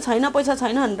मसँग पैसा छैन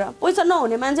भनेर पैसा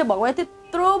नहुने मान्छे भगवान्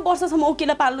त्यत्रो वर्षसम्म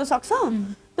वकिललाई पाल्नु सक्छ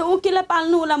त्यो वकिललाई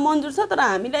पाल्नु उसलाई मन्जुर छ तर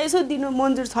हामीलाई यसो दिनु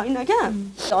मन्जुर छैन क्या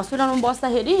हस्पिटलमा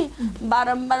बस्दाखेरि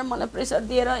बारम्बार मलाई प्रेसर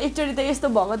दिएर एकचोटि त यस्तो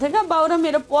भएको थियो क्या बाउ र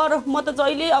मेरो म त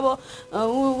जहिले अब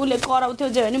उसले कराउँथ्यो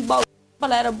जे भने बाउ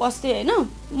पलाएर बस्थेँ होइन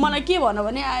मलाई के भन्यो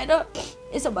भने आएर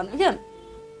यसो भन्नु क्या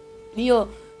यो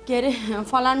के अरे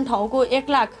फलान ठाउँको 1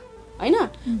 लाख होइन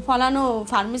फलानु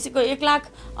फार्मेसीको 1 लाख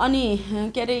अनि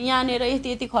के अरे यहाँनिर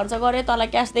यति खर्च गरेँ तँलाई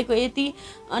क्यास दिएको यति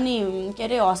अनि के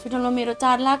अरे हस्पिटलमा मेरो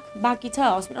 4 लाख बाँकी छ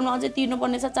हस्पिटलमा अझै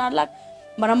तिर्नुपर्ने छ 4 लाख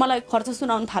भनेर मलाई खर्च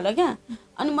सुनाउनु थाल्यो क्या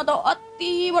अनि म त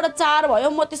अतिबाट 4 भयो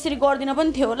म त्यसरी गर्दिनँ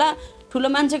पनि थियो होला ठुलो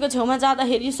मान्छेको छेउमा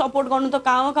जाँदाखेरि सपोर्ट गर्नु त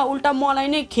कहाँ उल्टा मलाई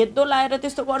नै खेद्दो लाएर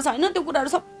त्यस्तो गर्छ होइन त्यो कुराहरू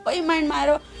सबै माइन्डमा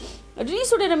आएर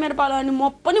रिस उठेर मेरो पालो अनि म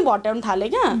पनि भट्याउनु थालेँ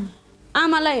क्या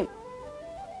आमालाई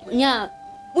यहाँ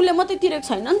उसले मात्रै तिरेको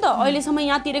छैन नि त अहिलेसम्म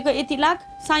यहाँ तिरेको यति लाख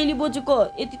साइली बोजूको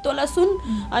यति तोला सुन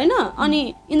होइन अनि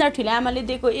इन्द्र ठुले आमाले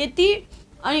दिएको यति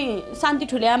अनि शान्ति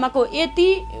ठुले आमाको यति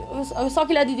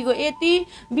सकिला दिदीको यति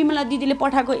बिमला दिदीले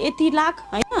पठाएको यति लाख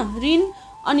होइन ऋण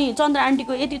अनि चन्द्र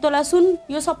आन्टीको यति तोला सुन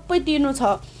यो सबै तिर्नु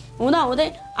छ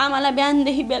हुँदै आमालाई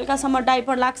बिहानदेखि बेलुकासम्म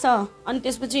डाइपर लाग्छ अनि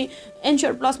त्यसपछि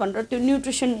एन्स्योर प्लस भनेर त्यो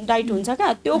न्युट्रिसन डाइट हुन्छ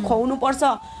क्या त्यो खुवाउनु पर्छ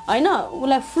होइन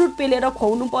उसलाई फ्रुट पेलेर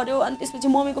खुवाउनु पर्यो अनि त्यसपछि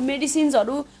मम्मीको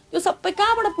मेडिसिन्सहरू त्यो सबै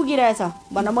कहाँबाट पुगिरहेछ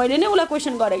भनेर मैले नै उसलाई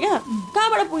क्वेसन गरेँ क्या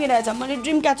कहाँबाट पुगिरहेछ मैले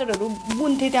ड्रिम क्याचरहरू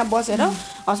बुन्थेँ त्यहाँ बसेर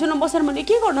हस्पिटलमा बसेर मैले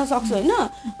के गर्न सक्छु होइन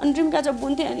अनि ड्रिम क्याचर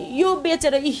बुन्थेँ अनि यो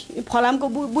बेचेर फलामको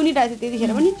बुनिरहेको थिएँ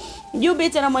त्यतिखेर पनि यो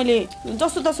बेचेर मैले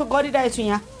जस्तो तसो गरिरहेको छु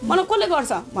यहाँ मलाई कसले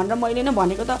गर्छ भनेर मैले नै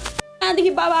भनेको त त्यहाँदेखि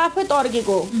बाबा आफै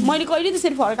तर्केको मैले कहिले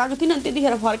त्यसरी फर्काएको थिइनँ अनि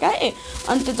त्यतिखेर फर्काएँ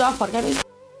अनि त्यो जब फर्काएपछि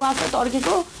आफै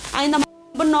तर्केको आइन्दा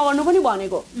पनि नगर्नु पनि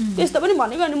भनेको त्यस्तो पनि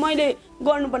भनेको अनि मैले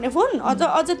गर्नुपर्ने फोन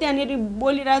अझ त्यहाँनिर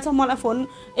बोलिरहेछ मलाई फोन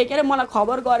के अरे मलाई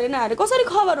खबर गरेन अरे कसरी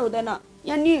खबर हुँदैन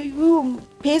यहाँ नि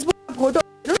फेसबुक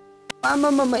फोटोहरू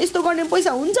आमामा यस्तो गर्ने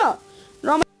पैसा हुन्छ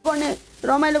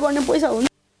रमाइलो गर्ने पैसा हुन्छ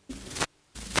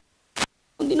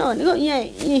हुँदैन भनेको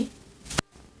यहाँ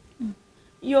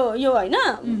यो होइन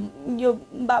यो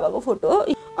बाबाको फोटो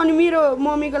अनि मेरो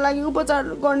मम्मीको लागि उपचार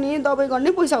गर्ने दबाई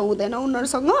गर्ने पैसा हुँदैन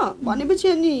उनीहरूसँग भनेपछि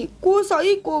अनि को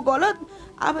सही को गलत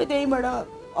आफै त्यहीबाट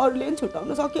अरूले पनि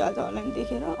छुट्याउन सकिहाल्छ होला नि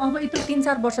देखेर अब यत्रो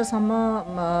 3-4 वर्षसम्म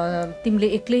तिमीले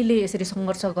एक्लैले यसरी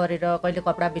सङ्घर्ष गरेर कहिले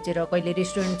कपडा बेचेर कहिले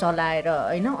रेस्टुरेन्ट चलाएर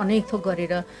होइन अनेक थोक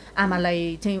गरेर आमालाई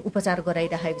चाहिँ उपचार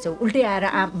गराइराखेको छौ उल्टै आएर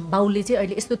बाउले चाहिँ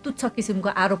अहिले यस्तो तुच्छ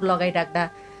किसिमको आरोप लगाइराख्दा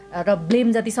र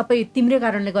ब्लेम जति सबै तिम्रै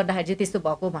कारणले गर्दाखेरि चाहिँ त्यस्तो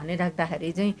भएको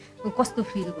भनिराख्दाखेरि चाहिँ कस्तो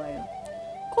फिल भयो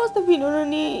कस्तो फिल हुनु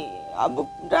नि अब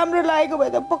राम्रो लागेको भए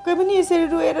त पक्कै पनि यसरी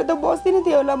रोएर त बस्दिनँ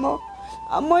थियो होला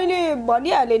मैले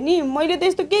भनिहालेँ नि मैले त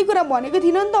यस्तो केही कुरा भनेको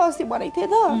थिइनँ नि त अस्ति भनेको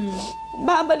थिएँ त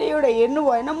बाबाले एउटा हेर्नु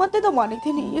भएन मात्रै त भनेको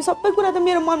थिएँ नि यो सबै कुरा त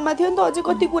मेरो मनमा थियो नि त अझै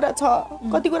कति कुरा छ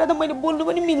कति कुरा त मैले बोल्नु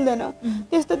पनि मिल्दैन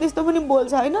त्यस्तो पनि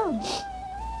बोल्छ होइन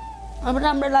अब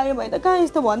राम्रो लाग्यो भने त कहाँ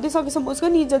यस्तो भन्दै सकेसम्म उसको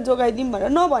नि इज्जत जोगाइदिउँ भनेर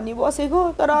नभनी बसेको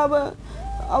तर अब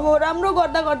राम्रो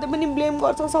गर्दा पनि ब्लेम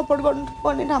गर्छ सपोर्ट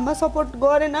गर्नुपर्ने ठाउँमा सपोर्ट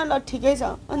गरेन ल ठिकै छ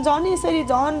अनि झन् यसरी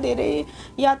झन् धेरै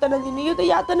यातना दिने यो त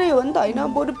यातनै हो नि त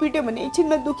होइन बरु पिट्यो भने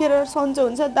एकछिनमा दुखेर सन्चो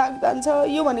हुन्छ दाग जान्छ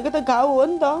यो भनेको त घाउ हो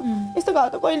नि त यस्तो घाउ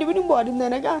त कहिले पनि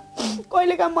भरिँदैन क्या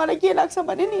कहिलेकाहीँ मलाई के लाग्छ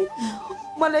भने नि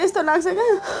मलाई यस्तो लाग्छ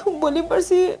क्या भोलि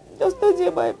पर्सि जस्तो जे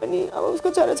भए पनि अब उसको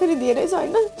छोराछोरी धेरै छ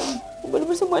होइन भोलि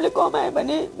पर्सि मैले कमाएँ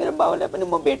भने मेरो बाउलाई पनि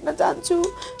म भेट्न चाहन्छु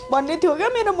भन्ने थियो क्या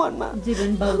मेरो मनमा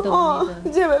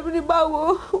जे भए पनि बाउ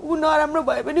हो ऊ नराम्रो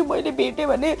भए पनि मैले भेटेँ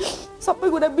भने सबै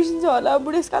कुरा बिर्सिन्छ होला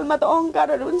बुढेसकालमा त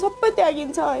अहङ्कारहरू पनि सबै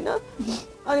त्यागिन्छ होइन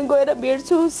अनि गएर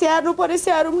भेट्छु स्याहार्नु पऱ्यो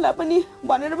स्याहारौँला पनि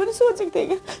भनेर पनि सोचेको थिएँ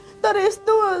क्या तर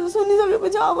यस्तो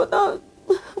सुनिसकेपछि अब त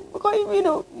खै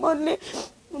मेरो मनले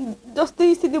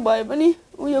जस्तै स्थिति भए पनि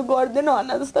उयो गर्दैन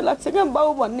होला जस्तो लाग्छ क्या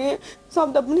बाउ भन्ने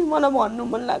शब्द पनि मलाई भन्नु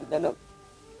मन लाग्दैन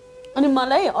अनि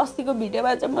मलाई अस्तिको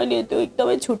भिडियोमा चाहिँ मैले त्यो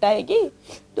एकदमै छुटाएँ कि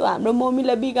त्यो हाम्रो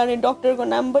मम्मीलाई बिगार्ने डक्टरको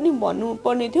नाम पनि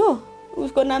भन्नुपर्ने थियो।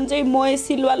 उसको नाम चाहिँ महेश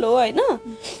सिलवाल हो होइन।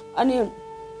 अनि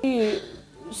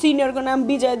सिनियरको नाम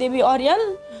विजयदेवी अर्याल।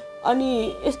 अनि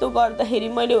यस्तो गर्दाखेरि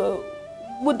मैले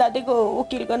बुद्धादेको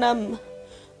वकिलको नाम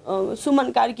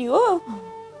सुमन कार्की हो।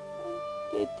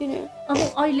 त्यति नै। अब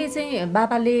अहिले चाहिँ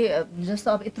बाबाले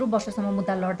जस्तो अब यत्रो वर्षसम्म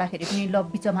मुद्दा लड्दाखेरि पनि ल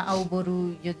बिचमा आऊ बरु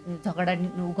यो झगडा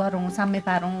गरौँ साम्य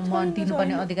पारौँ म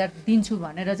दिनुपर्ने अधिकार दिन्छु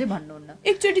भनेर चाहिँ भन्नुहुन्न।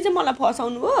 एकचोटि चाहिँ मलाई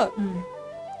फसाउनु हो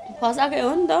फसाएकै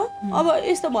हो नि त। अब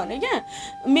यस्तो भन्यो क्या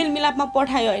मेलमिलापमा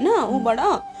पठायो होइन ऊबाट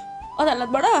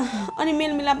अदालतबाट। अनि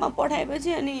मेलमिलापमा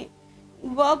पठाएपछि अनि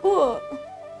गएको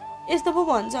यस्तो पो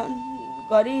भन्छ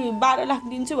घरि 12 लाख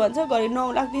दिन्छु भन्छ घरि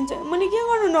 9 लाख दिन्छ। मैले के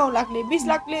गर्नु 9 लाखले 20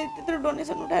 लाखले त्यत्रो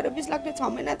डोनेसन उठाएर 20 लाखले 6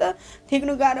 महिना त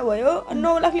ठेक्नु गाह्रो भयो।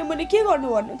 9 लाखले मैले के गर्नु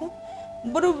भन्नु त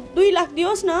बरु 2 लाख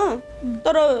दियोस् न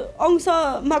तर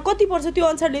अंशमा कति पर्छ त्यो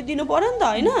अनुसारले दिनु पर्यो नि त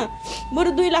होइन।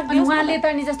 बरु 2 लाख दियोस्। उहाँले त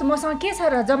नि जस्तो मसँग के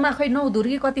छ र जम्मा खै 9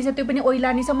 धुर्की कति छ त्यो पनि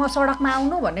ओइलानी छ म सडकमा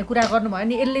आउनु भन्ने कुरा गर्नुभयो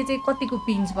नि यसले चाहिँ कतिको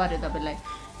पिन्च पर्यो तपाईलाई?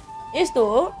 यस्तो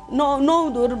हो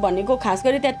 9 धुर भनेको खास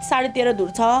गरी त्यहाँ 13.5 धुर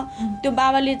छ। त्यो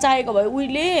बाबाले चाहेको भए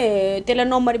उहिले त्यसलाई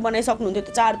नम्बरी बनाइसक्नुहुन्थ्यो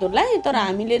त्यो 4 धुरलाई। तर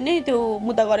हामीले नै त्यो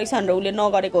मुद्दा गरेको छ भनेर उसले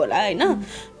नगरेको होला होइन।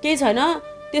 केही छैन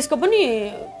त्यसको पनि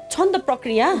छ नि त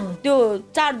प्रक्रिया। त्यो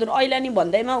 4 धुर ऐलानी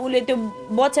भन्दैमा उसले त्यो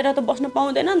बचेर त बस्न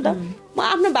पाउँदैन नि त। म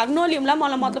आफ्नो भाग नलिउँला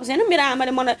मलाई मतलब छैन। मेरो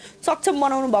आमाले मलाई सक्षम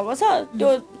बनाउनु भएको छ। त्यो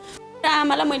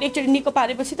आमालाई मैले एकचोटि निको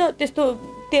पारेपछि त त्यस्तो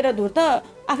 13 धुर त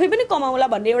आफै पनि कमाउला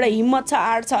भन्ने एउटा हिम्मत छ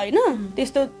आँट छ होइन।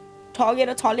 त्यस्तो ठगेर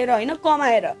छलेर होइन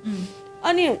कमाएर।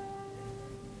 अनि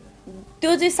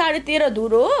त्यो चाहिँ 13.5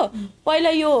 धुर हो। पहिला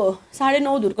यो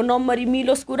 9.5 धुरको नम्बरी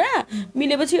मिलोस् कुरा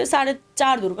मिलेपछि यो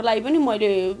 4.5 धुरको लागि पनि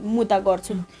मैले मुद्दा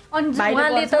गर्छु। अनि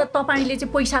उहाँले त तपाईले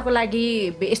चाहिँ पैसाको लागि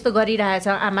यस्तो गरिरहेछ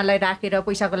आमालाई राखेर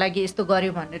पैसाको लागि यस्तो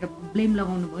गर्यो भनेर ब्लेम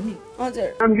लगाउनु भयो नि।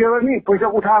 हजुर नि पैसा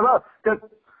उठाएर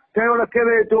त्यहाँ एउटा के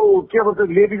अरे त्यो के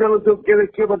भन्छ लेडीजको त्यो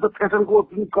के भन्छ फेसनको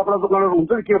कपडा दोकानहरू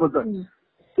हुन्छ नि के भन्छ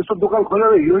त्यस्तो दोकान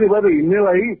खोलेर हिँड्ने भएर हिँड्ने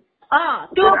भाइ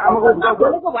त्यो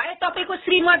खोलेको भए तपाईँको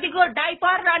श्रीमतीको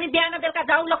डाइपर अनि बिहान बेलुका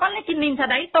जाउला कसले किनिदिन्छ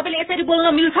दाइ? तपाईँले यसरी बोल्न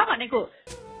मिल्छ भनेको?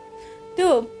 त्यो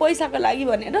पैसाको लागि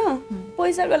भनेर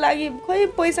पैसाको लागि खै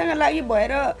पैसाको लागि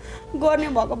भएर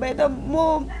गर्ने भएको भए त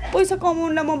म पैसा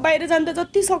कमाउनलाई म बाहिर जान त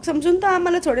जति सक्षम छु नि त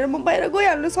आमालाई छोडेर म बाहिर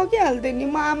गइहाल्नु सकिहाल्थेँ नि।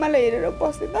 म आमालाई हेरेर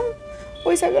बस्थेँ त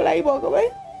पैसाको लागि भएको भए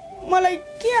मलाई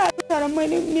के हाल्छ र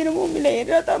मैले मेरो मम्मीलाई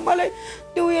हेरेर त मलाई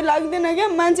त्यो उयो लाग्दैन क्या।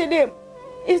 मान्छेले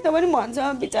यस्तो पनि भन्छ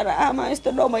बिचरा आमा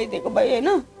यस्तो नभइदिएको भए होइन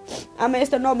आमा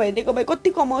यस्तो नभइदिएको भए कति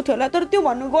कमाउँथ्यो होला। तर त्यो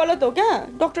भन्नु गलत हो क्या।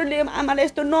 डक्टरले आमालाई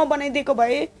यस्तो नबनाइदिएको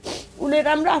भए उसले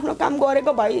राम्रो आफ्नो काम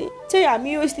गरेको भए चाहिँ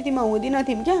हामी यो स्थितिमा हुँदैन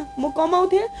थियौँ क्या। म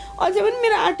कमाउँथेँ अझै पनि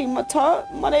मेरो आँट हिम्मत छ।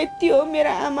 मलाई यति हो मेरो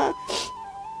आमा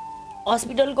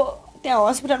हस्पिटलको त्यहाँ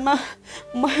हस्पिटलमा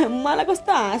मलाई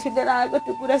कस्तो हाँस उठेर आएको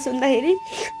त्यो कुरा सुन्दाखेरि।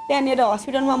 त्यहाँनिर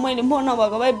हस्पिटलमा मैले म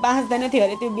नभएको भए बाँच्दैन थियो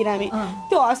अरे त्यो बिरामी।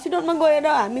 त्यो हस्पिटलमा गएर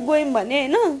हामी गयौँ भने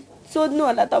होइन सोध्नु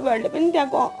होला तपाईँहरूले पनि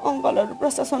त्यहाँको अङ्कलहरू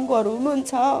प्रशासनकोहरू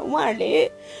हुनुहुन्छ उहाँहरूले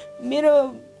मेरो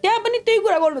त्यहाँ पनि त्यही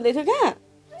कुरा गर्नुहुँदै थियो क्या।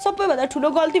 सबैभन्दा ठुलो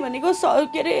गल्ती भनेको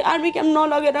के अरे आर्मी क्याम्प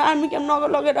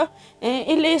नलगेर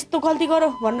यसले यस्तो गल्ती गर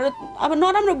भनेर अब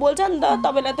नराम्रो बोल्छ नि त।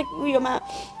 तपाईँलाई त उयोमा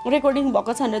रेकर्डिङ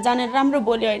भएको छ भनेर जानेर राम्रो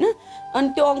बोल्यो होइन। अनि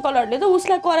त्यो अङ्कलहरूले त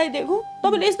उसलाई कराइदिएको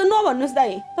तपाईँले यस्तो नभन्नुहोस्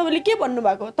दाइ तपाईँले के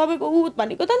भन्नुभएको तपाईँको ऊ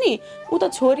भनेको त नि ऊ त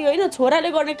छोरी होइन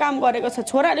छोराले गर्ने काम गरेको छ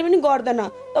छोराले पनि गर्दैन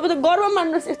तपाईँ त गर्व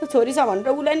मान्नुहोस् यस्तो छोरी छ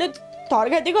भनेर उसलाई नै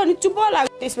थर्काइदिएको। अनि चुप्प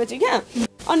लाग्यो त्यसपछि क्या।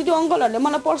 अनि त्यो अङ्कलहरूले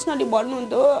मलाई पर्सनली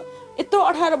भन्नुहुन्थ्यो यत्रो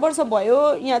 18 वर्ष भयो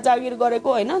यहाँ जागिर गरेको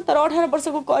होइन तर 18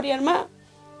 वर्षको करियरमा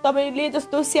तपाईँले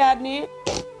जस्तो स्याहार्ने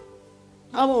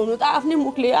अब हुनु त आफ्नै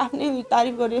मुखले आफ्नै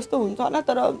तारिफ गरे जस्तो हुन्छ होला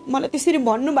तर मलाई त्यसरी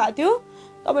भन्नुभएको थियो।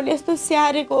 तपाईँले यस्तो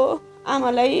स्याहारेको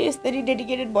आमालाई यसरी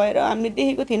डेडिकेटेड भएर हामीले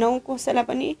देखेको थिएनौँ कसैलाई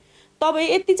पनि।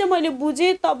 तपाईँ यति चाहिँ मैले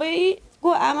बुझेँ तपाईँको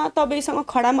आमा तपाईँसँग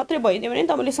खडा मात्रै भइदियो भने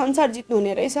तपाईँले संसार जित्नु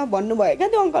हुने रहेछ भन्नुभयो क्या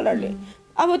त्यो अङ्कलहरूले।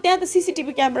 अब त्यहाँ त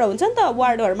सीसीटीभी क्यामेरा हुन्छ नि त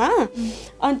वार्डहरूमा।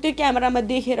 अनि त्यो क्यामेरामा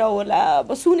देखेर होला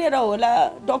अब सुनेर होला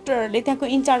डक्टरहरूले त्यहाँको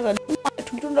इन्चार्जहरूले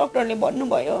ठुल्ठुलो डक्टरहरूले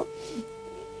भन्नुभयो।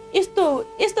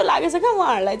 यस्तो लागेछ क्या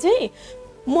उहाँहरूलाई चाहिँ।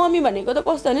 मम्मी भनेको त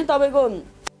कस्तो भने तपाईँको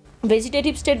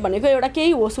भेजिटेटिभ स्टेट भनेको एउटा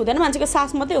केही होस् हुँदैन मान्छेको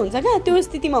सास मात्रै हुन्छ क्या त्यो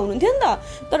स्थितिमा हुनुहुन्थ्यो नि त।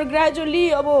 तर ग्रेजुअली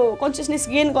अब कन्सियसनेस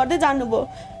गेन गर्दै जानुभयो।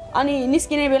 अनि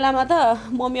निस्किने बेलामा त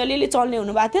मम्मी अलिअलि चल्ने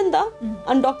हुनुभएको थियो नि त।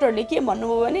 अनि डक्टरहरूले के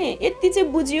भन्नुभयो भने यति चाहिँ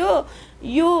बुझियो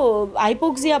यो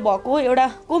हाइपोक्सिया भएको एउटा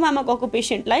कोमामा गएको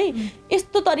पेसेन्टलाई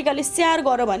यस्तो तरिकाले स्याहार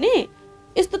गर्यो भने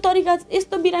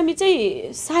यस्तो बिरामी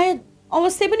चाहिँ सायद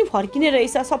अवश्य पनि फर्किने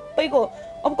रहेछ सबैको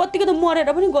अब कतिको त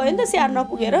मरेर पनि गयो नि त स्याहार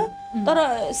नपुगेर। तर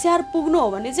स्याहार पुग्नु हो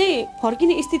भने चाहिँ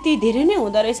फर्किने स्थिति धेरै नै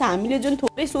हुँदो रहेछ। हामीले जुन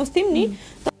थोरै सोच्थ्यौँ नि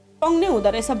रङ नै हुँदो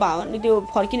रहेछ भावना, त्यो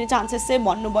फर्किने चान्सेस चाहिँ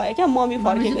भन्नुभयो क्या। मम्मी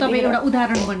फर्केको तपाईँ एउटा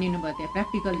उदाहरण बनिनु भयो त्यहाँ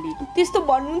प्र्याक्टिकल्ली। त्यस्तो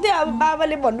भन्नु थियो अब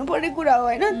बाबाले भन्नुपर्ने कुरा हो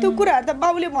होइन। त्यो कुराहरू त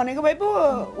बाबुले भनेको भए पो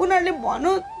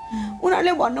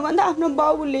उनीहरूले भन्नुभन्दा आफ्नो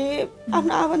बाबुले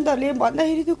आफ्नो आफन्तहरूले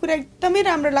भन्दाखेरि त्यो कुरा एकदमै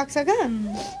राम्रो लाग्छ क्या।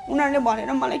 उनीहरूले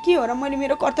भनेर मलाई के हो र मैले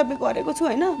मेरो कर्तव्य गरेको छु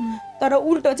होइन। तर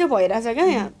उल्टो चाहिँ भइरहेछ क्या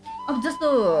यहाँ। अब जस्तो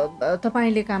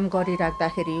तपाईँले काम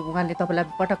गरिराख्दाखेरि उहाँले तपाईँलाई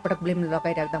पटक पटक ब्लेम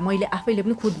लगाइराख्दा मैले आफैले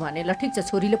पनि खुद भने ल ठिक छ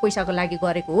छोरीले पैसाको लागि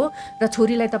गरेको हो र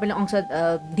छोरीलाई तपाईँले अंश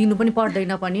दिनु पनि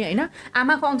पर्दैन पनि होइन।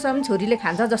 आमाको अंश पनि छोरीले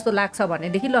खान्छ जस्तो लाग्छ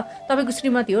भनेदेखि ल तपाईँको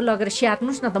श्रीमती हो लगेर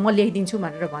स्याहार्नुहोस् न त म ल्याइदिन्छु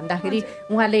भनेर भन्दाखेरि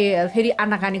उहाँले फेरि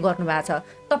आनाकानी गर्नुभएको छ।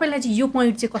 तपाईँलाई चाहिँ यो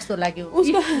पोइन्ट चाहिँ कस्तो लाग्यो?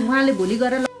 उहाँले भोलि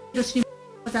गएर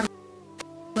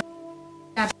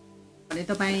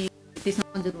तपाईँ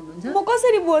म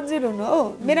कसरी मन्जुर हुनु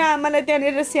हो? मेरो आमालाई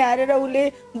त्यहाँनिर स्याहारेर उसले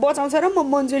बचाउँछ र म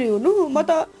मन्जुरी हुनु?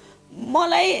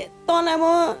 मलाई तँलाई म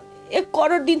 1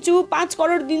 करोड दिन्छु 5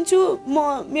 करोड दिन्छु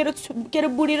म मेरो के अरे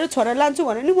बुढी र छोरा लान्छु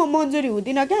भने नि म मन्जुरी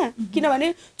हुँदिनँ क्या। किनभने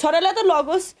छोरालाई त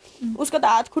लगोस्, उसको त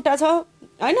हात खुट्टा छ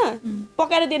होइन,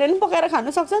 पकाएर दिएर नि पकाएर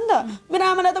खानु सक्छ नि त। मेरो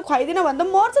आमालाई त खुवाइदिनँ भन्दा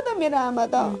मर्छ त मेरो आमा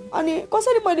त। अनि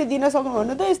कसरी मैले दिन सक्नु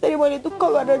भन्नु त? यसरी मैले दुःख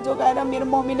गरेर जोगाएर मेरो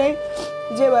मम्मीलाई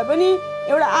जे भए पनि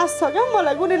एउटा आश छ क्या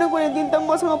मलाई, कुनै न कुनै दिन त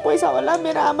मसँग पैसा होला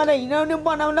मेरो आमालाई हिँडाउने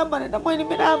बनाउला भनेर मैले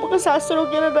मेरो आमाको सास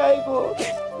रोकेर रहेको।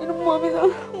 मेरो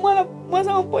मम्मीसँग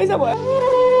मसँग पैसा भयो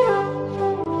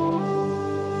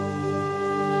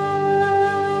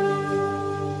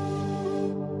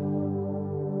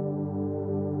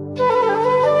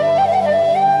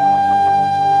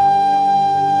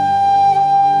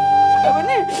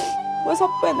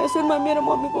सबैभन्दा सुरुमा मेरो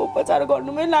मम्मीको उपचार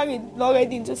गर्नुमै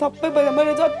लगाइदिन्छु। सबै पैसा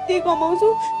मैले जति कमाउँछु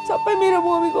सबै मेरो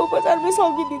मम्मीको उपचारमै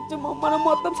सकिदिन्छु। मलाई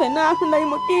मतलब छैन आफ्नो लागि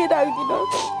म के राख्दिनँ।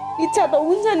 इच्छा त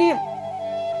हुन्छ नि,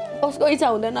 कसको इच्छा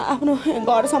हुँदैन आफ्नो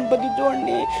घर सम्पत्ति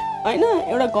जोड्ने होइन,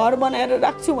 एउटा घर बनाएर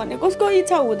राख्छु भन्ने कसको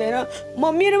इच्छा हुँदैन।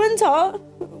 मेरो पनि छ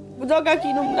जग्गा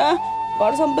किनौँला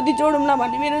घर सम्पत्ति जोडौँला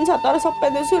भन्ने मेरो पनि छ। तर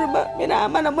सबैभन्दा सुरुमा मेरो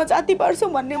आमालाई म जाति पार्छु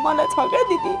भन्ने मलाई छ क्या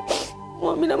दिदी।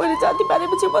 मम्मीलाई मैले जाति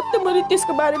पारेपछि मात्रै मैले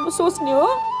त्यसको बारेमा सोच्ने हो।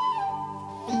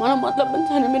 मलाई मतलब पनि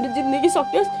छैन मेरो जिन्दगी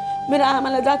सकियोस्, मेरो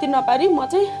आमालाई जाति नपारी म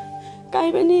चाहिँ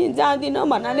कहीँ पनि जाँदिनँ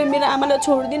भन्नाले मेरो आमालाई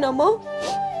छोड्दिनँ म।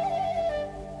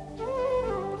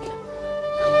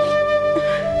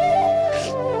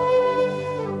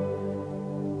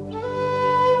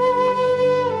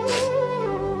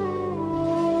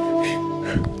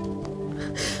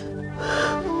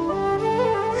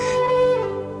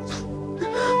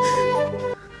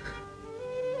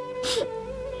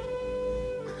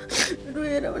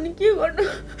 के गर्नु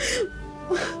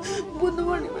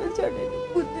बुझ्नुपर्ने मान्छेहरूले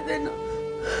बुझ्दिँदैन।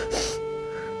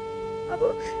 अब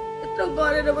यत्रो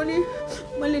गरेर पनि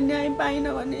मैले न्याय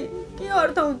पाइनँ भने के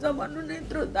अर्थ हुन्छ भन्नु न?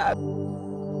 यत्रो दाग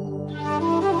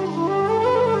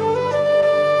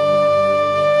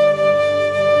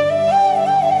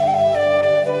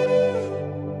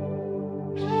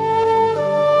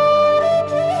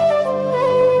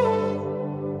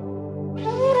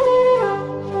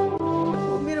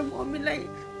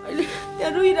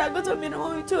रोइरहेको छ मेरो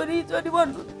मम्मी। छोरी छोरी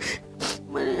भन्छु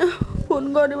मैले फोन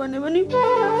गरेँ भने पनि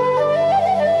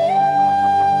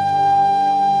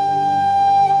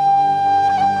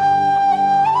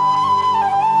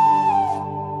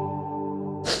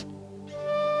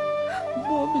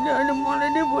मम्मीले अहिले मलाई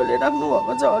नै बोलिराख्नु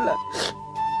भएको छ होला।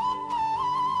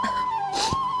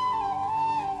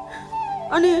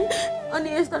 अनि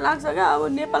यस्तो लाग्छ क्या अब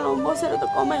नेपालमा बसेर त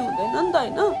कमाइ हुँदैन नि त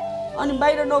होइन। अनि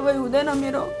बाहिर नगई हुँदैन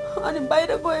मेरो। अनि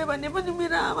बाहिर गयो भने पनि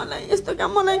मेरो आमालाई यस्तो क्या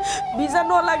मलाई भिजा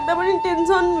नलाग्दा पनि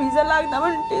टेन्सन, भिजा लाग्दा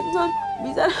पनि टेन्सन,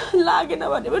 भिजा लागेन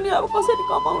भने पनि अब कसरी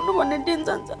कमाउनु भन्ने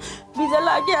टेन्सन छ। भिजा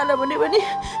लागिहाल्यो भने पनि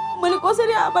मैले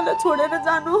कसरी आमालाई छोडेर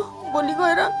जानु? भोलि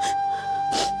गएर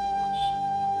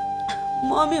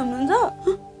मम्मी हुनुहुन्छ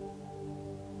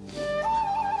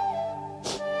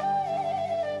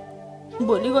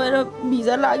भोलि गएर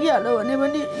भिजा लागिहाल्यो भने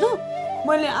पनि होइन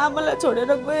मैले आमालाई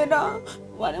छोडेर गएर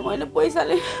भने मैले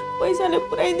पैसाले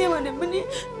पुऱ्याइदिएँ भने पनि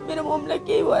मेरो मम्मीलाई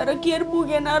केही भएर केयर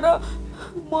पुगेन र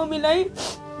मम्मीलाई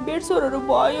बेडसोरहरू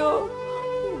भयो,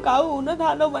 घाउ हुन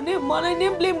थाल्यो भने मलाई नै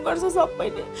ब्लेम गर्छ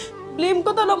सबैले।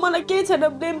 ब्लेमको त ल मलाई केही छैन,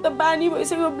 ब्लेम त बानी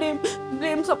भइसक्यो।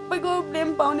 ब्लेम सबैको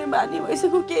ब्लेम पाउने बानी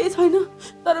भइसक्यो, केही छैन।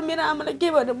 तर मेरो आमालाई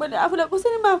के भन्यो मैले आफूलाई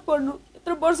कसरी माफ गर्नु?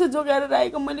 यत्रो वर्ष जोगाएर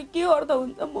राखेको मैले के अर्थ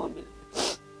हुन्छ? मम्मीले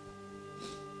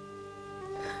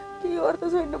केही अर्थ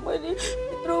छैन। मैले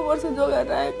यत्रो वर्ष जोगाएर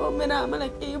राखेको मेरो आमालाई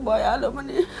केही भइहाल्यो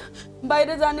भने बाहिर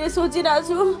जाने सोचिरहेको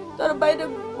छु। तर बाहिर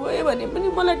गएँ भने पनि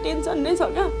मलाई टेन्सन नै छ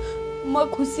क्या। म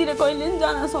खुसीले कहिले पनि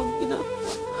जान सक्दिनँ।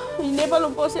 नेपालमा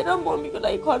बसेर मम्मीको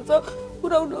लागि खर्च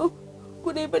पुर्याउनु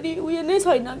कुनै पनि उयो नै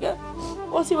छैन क्या,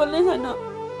 पोसिबल नै छैन।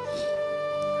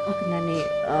 ओके नानी,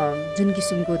 जुन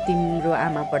किसिमको तिम्रो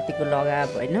आमाप्रतिको लगाव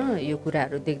होइन, यो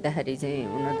कुराहरू देख्दाखेरि चाहिँ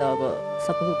हुन त अब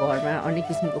सबैको घरमा अनेक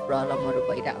किसिमको प्रब्लमहरू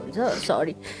भइरहेको हुन्छ।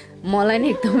 सरी, मलाई नै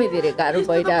एकदमै धेरै गाह्रो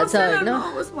भइरहेको छ होइन।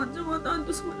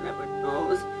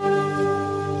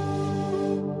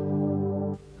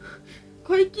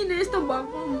 खै किन यस्तो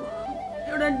भएको,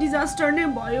 एउटा डिजास्टर नै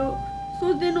भयो।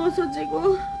 सोच्दै नसोचेको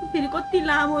फेरि कति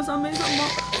लामो समयसम्म।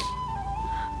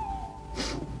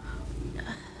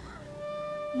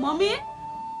 मम्मी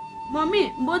मम्मी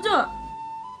बोजू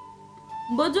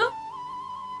बोजू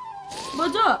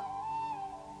बोजू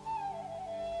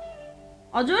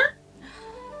हजुर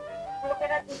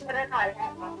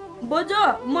बोजू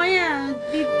म यहाँ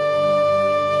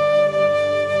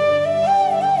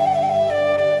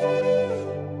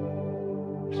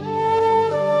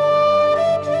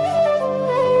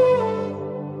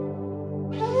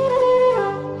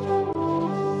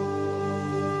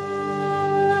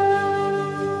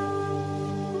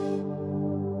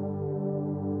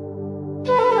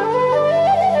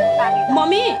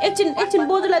एकछिन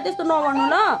बोजूलाई त्यस्तो नगर्नु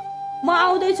ल, म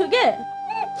आउँदैछु के,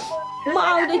 म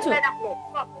आउँदैछु।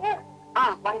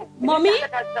 मम्मी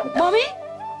मम्मी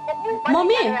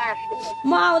मम्मी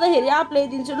म आउँदाखेरि आप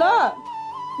ल्याइदिन्छु ल।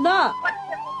 ल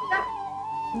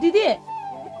दिदी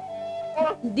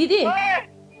दिदी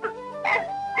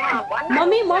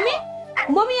मम्मी मम्मी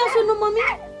मम्मी यहाँ सुन्नु मम्मी,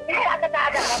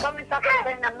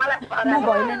 म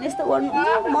भएन नि यस्तो गर्नु।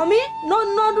 मम्मी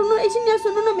नरुनु, एकछिन यहाँ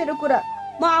सुन्नु न मेरो कुरा,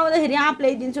 म आउँदाखेरि आँप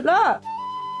ल्याइदिन्छु ल।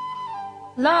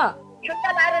 ल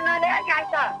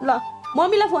ल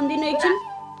मम्मीलाई फोन दिनु एकछिन।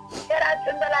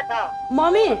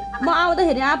 मम्मी म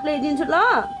आउँदाखेरि आँप ल्याइदिन्छु ल।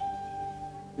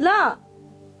 ल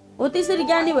हो त्यसरी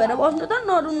ज्ञानी भएर बस्नु त,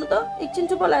 नरुनु त, एकछिन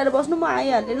चुप लगाएर बस्नु, म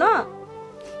आइहालेँ ल।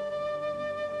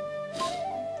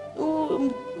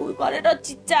 गरेर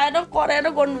चिच्चाएर कराएर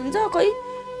गर्नुहुन्छ, खै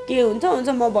के हुन्छ हुन्छ।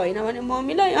 म भएन भने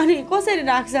मम्मीलाई अनि कसरी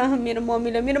राख्छ मेरो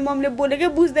मम्मीलाई, मेरो मम्मीले बोलेकै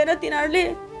बुझ्दैन तिनीहरूले।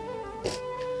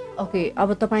 ओके,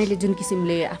 अब तपाईँले जुन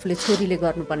किसिमले आफूले छोरीले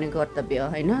गर्नुपर्ने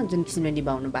कर्तव्य होइन, जुन किसिमले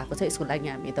निभाउनु भएको छ, यसको लागि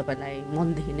हामी तपाईँलाई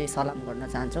मनदेखि नै सलाम गर्न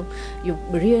चाहन्छौँ। यो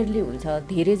रियरली हुन्छ,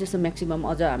 धेरै जस्तो म्याक्सिमम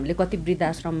अझ हामीले कति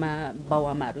वृद्धाश्रममा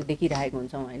बाउआमाहरू देखिरहेको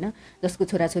हुन्छौँ होइन, जसको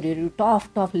छोराछोरीहरू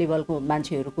टफ लेभलको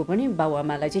मान्छेहरूको पनि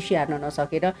बाउआमालाई चाहिँ स्याहार्न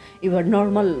नसकेर इभन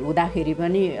नर्मल हुँदाखेरि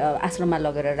पनि आश्रममा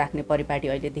लगेर राख्ने परिपाटी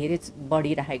अहिले धेरै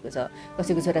बढिरहेको छ।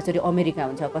 कसैको छोराछोरी अमेरिका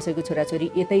हुन्छ, कसैको छोराछोरी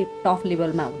यतै टफ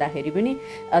लेभलमा हुँदाखेरि पनि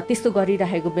त्यस्तो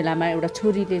गरिरहेको बेलामा एउटा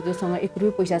छोरीले जोसँग 1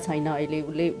 रुपैयाँ पैसा छैन, अहिले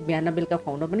उसले बिहान बेलुका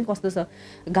खुवाउन पनि कस्तो छ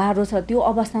गाह्रो छ, त्यो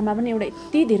अवस्थामा पनि एउटा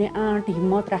यति धेरै आँट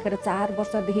हिम्मत राखेर 4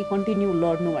 वर्षदेखि कन्टिन्यू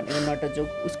लड्नु भनेको नट जोक।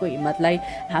 उसको हिम्मतलाई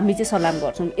हामी चाहिँ सलाम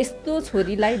गर्छौँ। यस्तो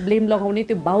छोरीलाई ब्लेम लगाउने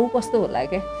त्यो बाउ कस्तो होला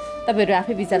क्या, तपाईँहरू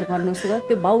आफै विचार गर्नुहोस् ल।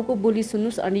 त्यो बाउको बोली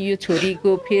सुन्नुहोस् अनि यो छोरीको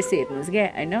फेस हेर्नुहोस् क्या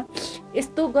होइन।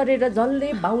 यस्तो गरेर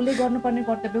जसले बाउले गर्नुपर्ने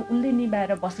कर्तव्य उसले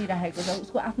निभाएर बसिरहेको छ,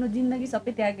 उसको आफ्नो जिन्दगी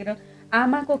सबै त्यागेर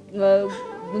आमाको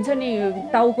हुन्छ नि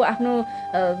टाउको आफ्नो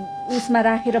उसमा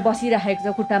राखेर बसिरहेको छ,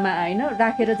 खुट्टामा होइन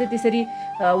राखेर चाहिँ त्यसरी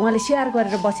उहाँले सेयर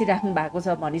गरेर बसिराख्नु भएको छ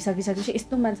भनिसकिसकेपछि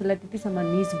यस्तो मान्छेलाई त्यतिसम्म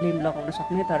निज ब्लेम लगाउन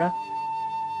सक्ने। तर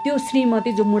त्यो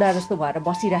श्रीमती जो मुडा जस्तो भएर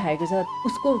बसिरहेको छ,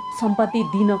 उसको सम्पत्ति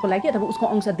दिनको लागि अथवा उसको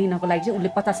अंश दिनको लागि चाहिँ उसले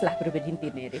 50 लाख रुपियाँ ऋण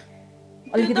तिर्ने अरे।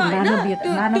 अलिकति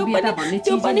मानवीयता भन्ने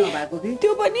चिज नभएको कि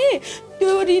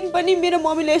त्यो ऋण पनि मेरो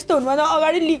मम्मीले यस्तो हुनुभन्दा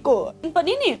अगाडि लिएको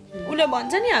पनि नि, उसले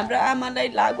भन्छ नि हाम्रो आमालाई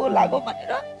लागो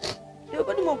भनेर, त्यो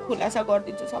पनि म खुलासा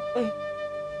गरिदिन्छु सबै।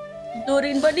 त्यो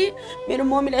ऋण पनि मेरो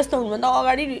मम्मीलाई यस्तो हुनुभन्दा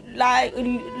अगाडि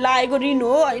लागेको ऋण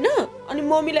हो होइन। अनि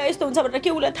मम्मीलाई यस्तो हुन्छ भनेर के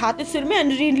उसलाई थाहा थियो सुरुमै,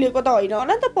 अनि ऋण लिएको त होइन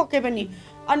होला नि त पक्कै पनि।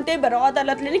 अनि त्यही भएर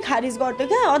अदालतले नि खारिज गर्थ्यो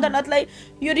क्या, अदालतलाई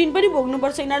यो ऋण पनि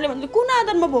भोग्नुपर्छ। यिनीहरूले भन्थ्यो कुन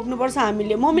आधारमा भोग्नुपर्छ,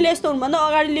 हामीले मम्मीले यस्तो हुनुभन्दा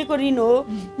अगाडि लिएको ऋण हो,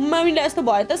 मम्मीलाई यस्तो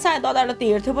भयो त सायद अदालत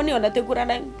हेर्थ्यो पनि होला, त्यो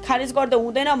कुरालाई खारिज गर्दा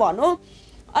हुँदैन भनौँ।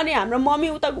 अनि हाम्रो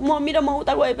मम्मी र म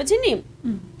उता गएपछि नि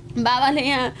बाबाले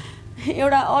यहाँ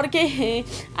एउटा अर्कै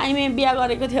आइमे बिहा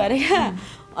गरेको थियो अरे क्या।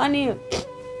 अनि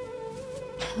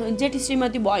जेठी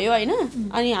श्रीमती भयो होइन।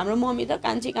 अनि हाम्रो मम्मी त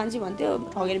कान्छी भन्थ्यो,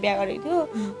 ठगेर बिहा गरेको थियो,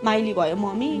 माइली भयो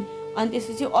मम्मी। अनि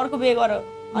त्यसपछि अर्को बिहे गर,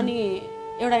 अनि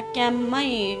एउटा क्याम्पमै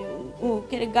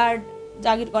के अरे गार्ड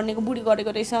जागिर गर्नेको बुढी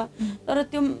गरेको रहेछ। तर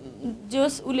त्यो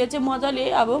जोस उसले चाहिँ मजाले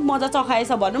अब मजा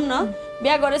चखाएछ भनौँ न,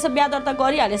 बिहा गरेछ, बिहा दर्ता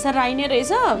गरिहालेछ, राई नै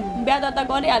रहेछ, बिहा दर्ता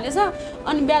गरिहालेछ।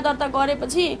 अनि बिहा दर्ता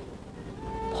गरेपछि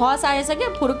फस आएछ क्या,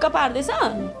 फुरुक्क पार्दैछ।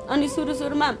 अनि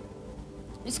सुरुमा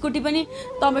स्कुटी पनि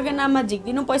तपाईँको नाममा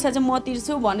झिक्दिनु, पैसा चाहिँ म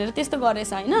तिर्छु भनेर त्यस्तो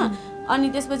गरेछ होइन। अनि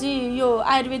त्यसपछि यो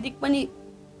आयुर्वेदिक पनि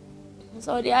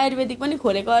सरी आयुर्वेदिक पनि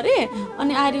खोलेको अरे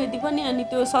अनि आयुर्वेदिक पनि अनि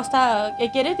त्यो संस्था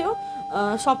के अरे त्यो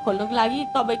सप खोल्नुको लागि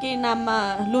तपाईँकै नाममा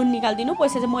लोन निकालिदिनु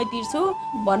पैसा चाहिँ मै तिर्छु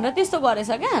भनेर त्यस्तो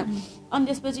गरेछ क्या अनि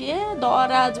त्यसपछि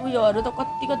दराज उयोहरू त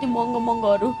कति कति महँगो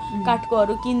महँगोहरू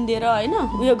काठकोहरू किनिदिएर होइन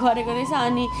उयो गरेको रहेछ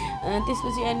अनि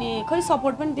त्यसपछि अनि खै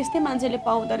सपोर्ट पनि त्यस्तै मान्छेले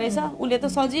पाउँदो रहेछ उसले त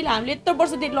सजिलो हामीले यत्रो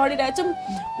वर्षदेखि लडिरहेछौँ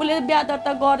उसले बिहा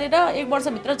दर्ता गरेर 1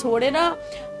 वर्षभित्र छोडेर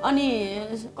अनि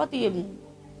कति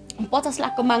 50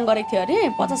 लाखको माग गरेको थियो अरे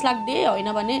 50 लाख दिए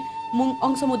होइन भने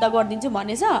अंश मुद्दा गरिदिन्छु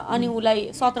भनेछ अनि उसलाई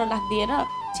 17 लाख दिएर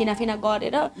छिनाफिना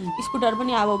गरेर स्कुटर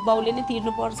पनि अब बाउले नै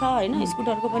तिर्नुपर्छ होइन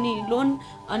स्कुटरको पनि लोन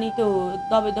अनि त्यो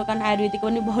दबाई दोकान आयुर्वेदिक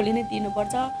पनि बाउले नै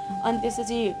तिर्नुपर्छ अनि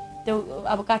त्यसपछि त्यो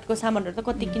अब काठको सामानहरू त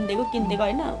कति किनिदिएको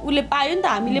होइन उसले पायो नि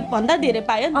त हामीले भन्दा धेरै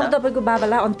पायो नि त तपाईँको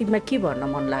बाबालाई अन्तिममा के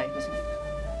भन्न मन लागेको छ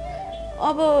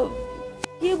अब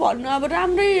के भन्नु अब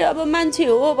राम्रै अब मान्छे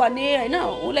हो भने होइन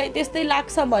उसलाई त्यस्तै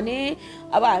लाग्छ भने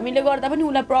अब हामीले गर्दा पनि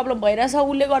उसलाई प्रब्लम भइरहेछ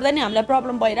उसले गर्दा नि हामीलाई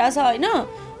प्रब्लम भइरहेछ होइन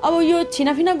अब यो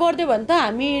छिनाफिना गरिदियो भने त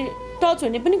हामी टच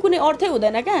हुने पनि कुनै अर्थै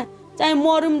हुँदैन क्या चाहे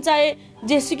मरौँ चाहे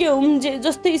जेसुकै हौँ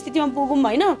जस्तै स्थितिमा पुगौँ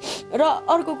होइन र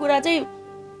अर्को कुरा चाहिँ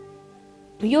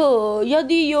यो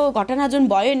यदि यो घटना जुन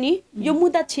भयो नि यो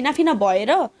मुद्दा छिनाफिना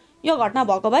भएर यो घटना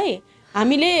भएको भए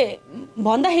हामीले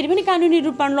भन्दाखेरि पनि कानुनी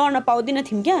रूपमा लड्न पाउँदैन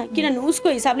थियौँ क्या किनभने उसको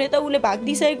हिसाबले त उसले भाग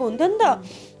दिइसकेको हुन्थ्यो नि त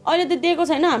अहिले त दिएको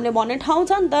छैन हामीले भन्ने ठाउँ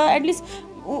छ नि त एटलिस्ट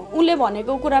उसले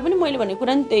भनेको कुरा पनि मैले भनेको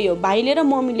कुरा नि त्यही हो भाइले र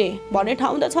मम्मीले भन्ने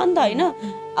ठाउँ त छ नि त होइन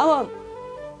अब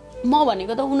म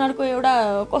भनेको त उनीहरूको एउटा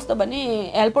कस्तो भने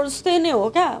हेल्पर जस्तै नै हो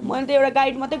क्या मैले त एउटा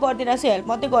गाइड मात्रै गरिदिरहेको छु हेल्प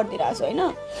मात्रै गरिदिरहेको छु होइन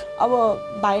अब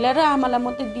भाइलाई र आमालाई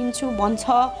मात्रै दिन्छु भन्छ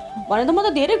भने त म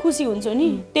त धेरै खुसी हुन्छु नि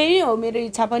त्यही हो मेरो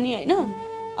इच्छा पनि होइन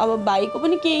अब भाइको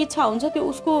पनि के इच्छा हुन्छ त्यो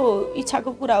उसको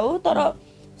इच्छाको कुरा हो तर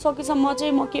सकेसम्म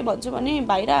चाहिँ म के भन्छु भने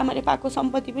भाइ र आमाले पाएको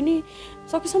सम्पत्ति पनि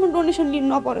सकेसम्म डोनेसन लिनु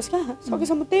नपरोस् क्या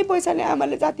सकेसम्म त्यही पैसाले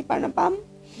आमाले जाति पार्न पाऊँ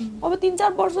अब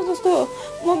 3-4 वर्ष जस्तो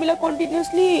मम्मीलाई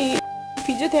कन्टिन्युसली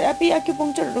फिजियोथेरापी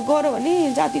एक्युपङ्क्चरहरू गऱ्यो भने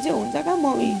जाति चाहिँ हुन्छ क्या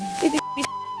मम्मी त्यति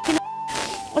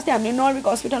अस्ति हामीले नर्विक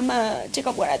हस्पिटलमा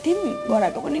चेकअप गराएको थियौँ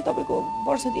गराएको पनि तपाईँको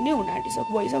वर्ष दिनै हुन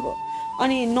आँटिसक्यो भइसक्यो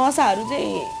अनि नसाहरू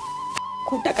चाहिँ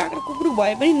खुट्टा काँक्रा कुकुरु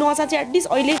भए पनि नसा चाहिँ एटलिस्ट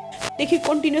अहिलेदेखि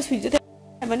कन्टिन्युस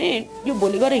फिजियोथेरापी भने यो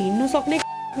भोलि गएर हिँड्नु सक्ने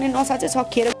नसा चाहिँ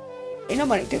सकिएर होइन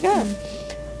भनेको थियो क्या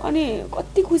अनि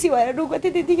कति खुसी भएर रुको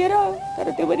थिएँ त्यतिखेर तर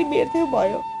त्यो पनि बेर्थ्यो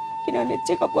भयो किनभने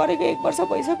चेकअप गरेको 1 वर्ष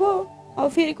भइसक्यो अब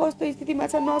फेरि कस्तो स्थितिमा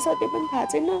छ नसा त्यो पनि थाहा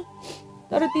छैन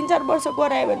तर 3-4 वर्ष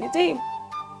गरायो भने चाहिँ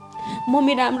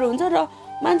मम्मी राम्रो हुन्छ र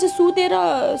मान्छे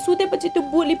सुतेपछि त्यो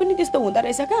बोली पनि त्यस्तो हुँदो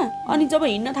रहेछ क्या अनि जब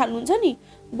हिँड्न थाल्नुहुन्छ नि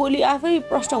बोली आफै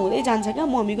प्रश्न हुँदै जान्छ क्या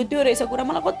मम्मीको त्यो रहेछ कुरा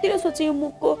मलाई कतिले सोचेँ यो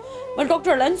मुखको मैले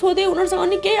डक्टरहरूलाई पनि सोधेँ उनीहरूसँग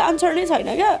अनि केही आन्सर नै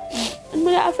छैन क्या अनि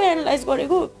मैले आफै एनालाइज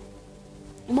गरेको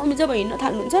मम्मी जब हिँड्न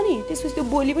थाल्नुहुन्छ नि त्यसपछि त्यो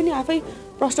बोली पनि आफै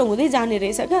प्रश्न हुँदै जाने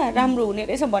रहेछ क्या राम्रो हुने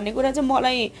रहेछ भन्ने कुरा चाहिँ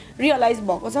मलाई रियलाइज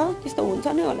भएको छ त्यस्तो हुन्छ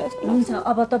नै होला हुन्छ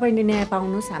अब तपाईँले न्याय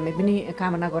पाउनुहोस् हामी पनि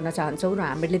कामना गर्न चाहन्छौँ र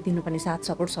हामीले दिनुपर्ने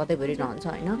साथ सपोर्ट सधैँभरि रहन्छ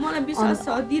होइन मलाई विश्वास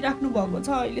छ दिइराख्नु भएको छ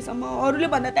अहिलेसम्म अरूले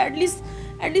भन्दा त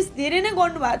एटलिस्ट धेरै नै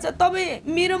गर्नुभएको छ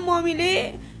तपाईँ मेरो मम्मीले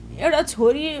एउटा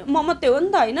छोरी म मात्रै हो नि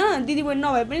त होइन दिदी बहिनी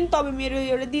नभए पनि तपाईँ मेरो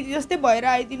एउटा दिदी जस्तै भएर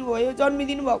आइदिनु भयो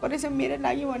जन्मिदिनु भएको रहेछ मेरो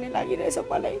लागि भन्ने लागिरहेछ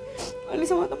मलाई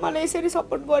अहिलेसम्म त मलाई यसरी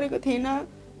सपोर्ट गरेको थिएन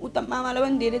उता मामालाई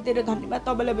पनि धेरै धेरै धन्यवाद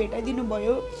तपाईँलाई भेटाइदिनु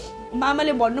भयो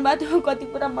मामाले भन्नुभएको थियो कति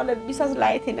कुरा मलाई विश्वास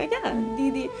लागेको थिएन क्या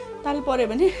दिदी ताल पऱ्यो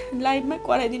भने लाइफमै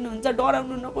कराइदिनुहुन्छ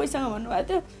डराउनु न कोहीसँग भन्नुभएको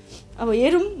थियो अब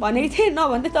हेरौँ भनेको थिएँ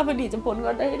नभन्दै तपाईँले हिजो फोन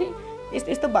गर्दाखेरि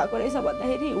यस्तो यस्तो भएको रहेछ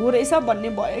भन्दाखेरि हो रहेछ भन्ने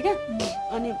भयो क्या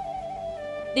अनि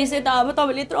त्यसै त अब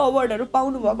तपाईँले यत्रो अवार्डहरू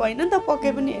पाउनुभएको होइन नि त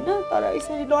पक्कै पनि होइन तर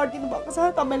यसरी लडिदिनु भएको छ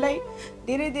तपाईँलाई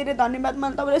धेरै धेरै धन्यवाद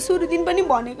मैले तपाईँलाई सुरुदेखि पनि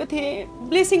भनेको थिएँ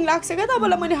ब्लेसिङ लाग्छ क्या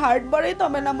तपाईँलाई मैले हार्टबाटै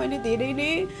तपाईँलाई मैले धेरै नै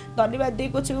धन्यवाद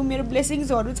दिएको छु मेरो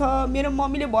ब्लेसिङ्सहरू छ मेरो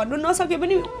मम्मीले भन्नु नसके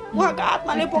पनि उहाँको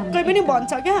आत्माले पक्कै पनि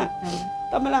भन्छ क्या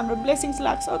तपाईँलाई हाम्रो ब्लेसिङ्स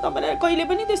लाग्छ तपाईँलाई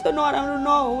कहिले पनि त्यस्तो नराम्रो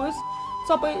नहोस्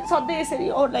सधैँ यसरी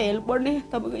अरूलाई हेल्प गर्ने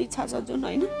तपाईँको इच्छा छ जुन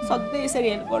होइन सधैँ यसरी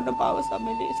हेल्प गर्न पाओस्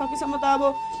तपाईँले सकेसम्म त अब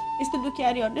यस्तो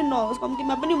दुखियारीहरू नै नहोस्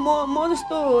कम्तीमा पनि म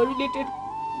जस्तो रिलेटेड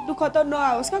दुःख त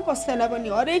नआओस् क्या कसैलाई पनि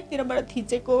हरेकतिरबाट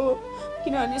थिचेको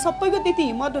किनभने सबैको त्यति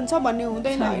हिम्मत हुन्छ भन्ने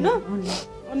हुँदैन होइन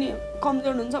अनि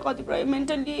कमजोर हुन्छ कतिपय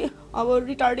मेन्टल्ली अब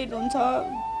रिटार्डेड हुन्छ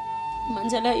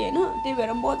मान्छेलाई होइन त्यही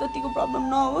भएर म जतिको प्रब्लम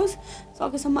नहोस्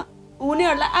सकेसम्म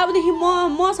हुनेहरूलाई अबदेखि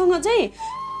मसँग चाहिँ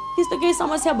त्यस्तो केही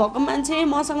समस्या भएको मान्छे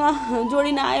मसँग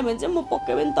जोडिन आयो भने चाहिँ म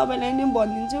पक्कै पनि तपाईँलाई नै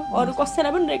भनिदिन्छु अरू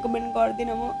कसैलाई पनि रेकमेन्ड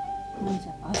गर्दिनँ म हुन्छ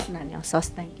हस् नानी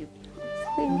हस् थ्याङ्क यू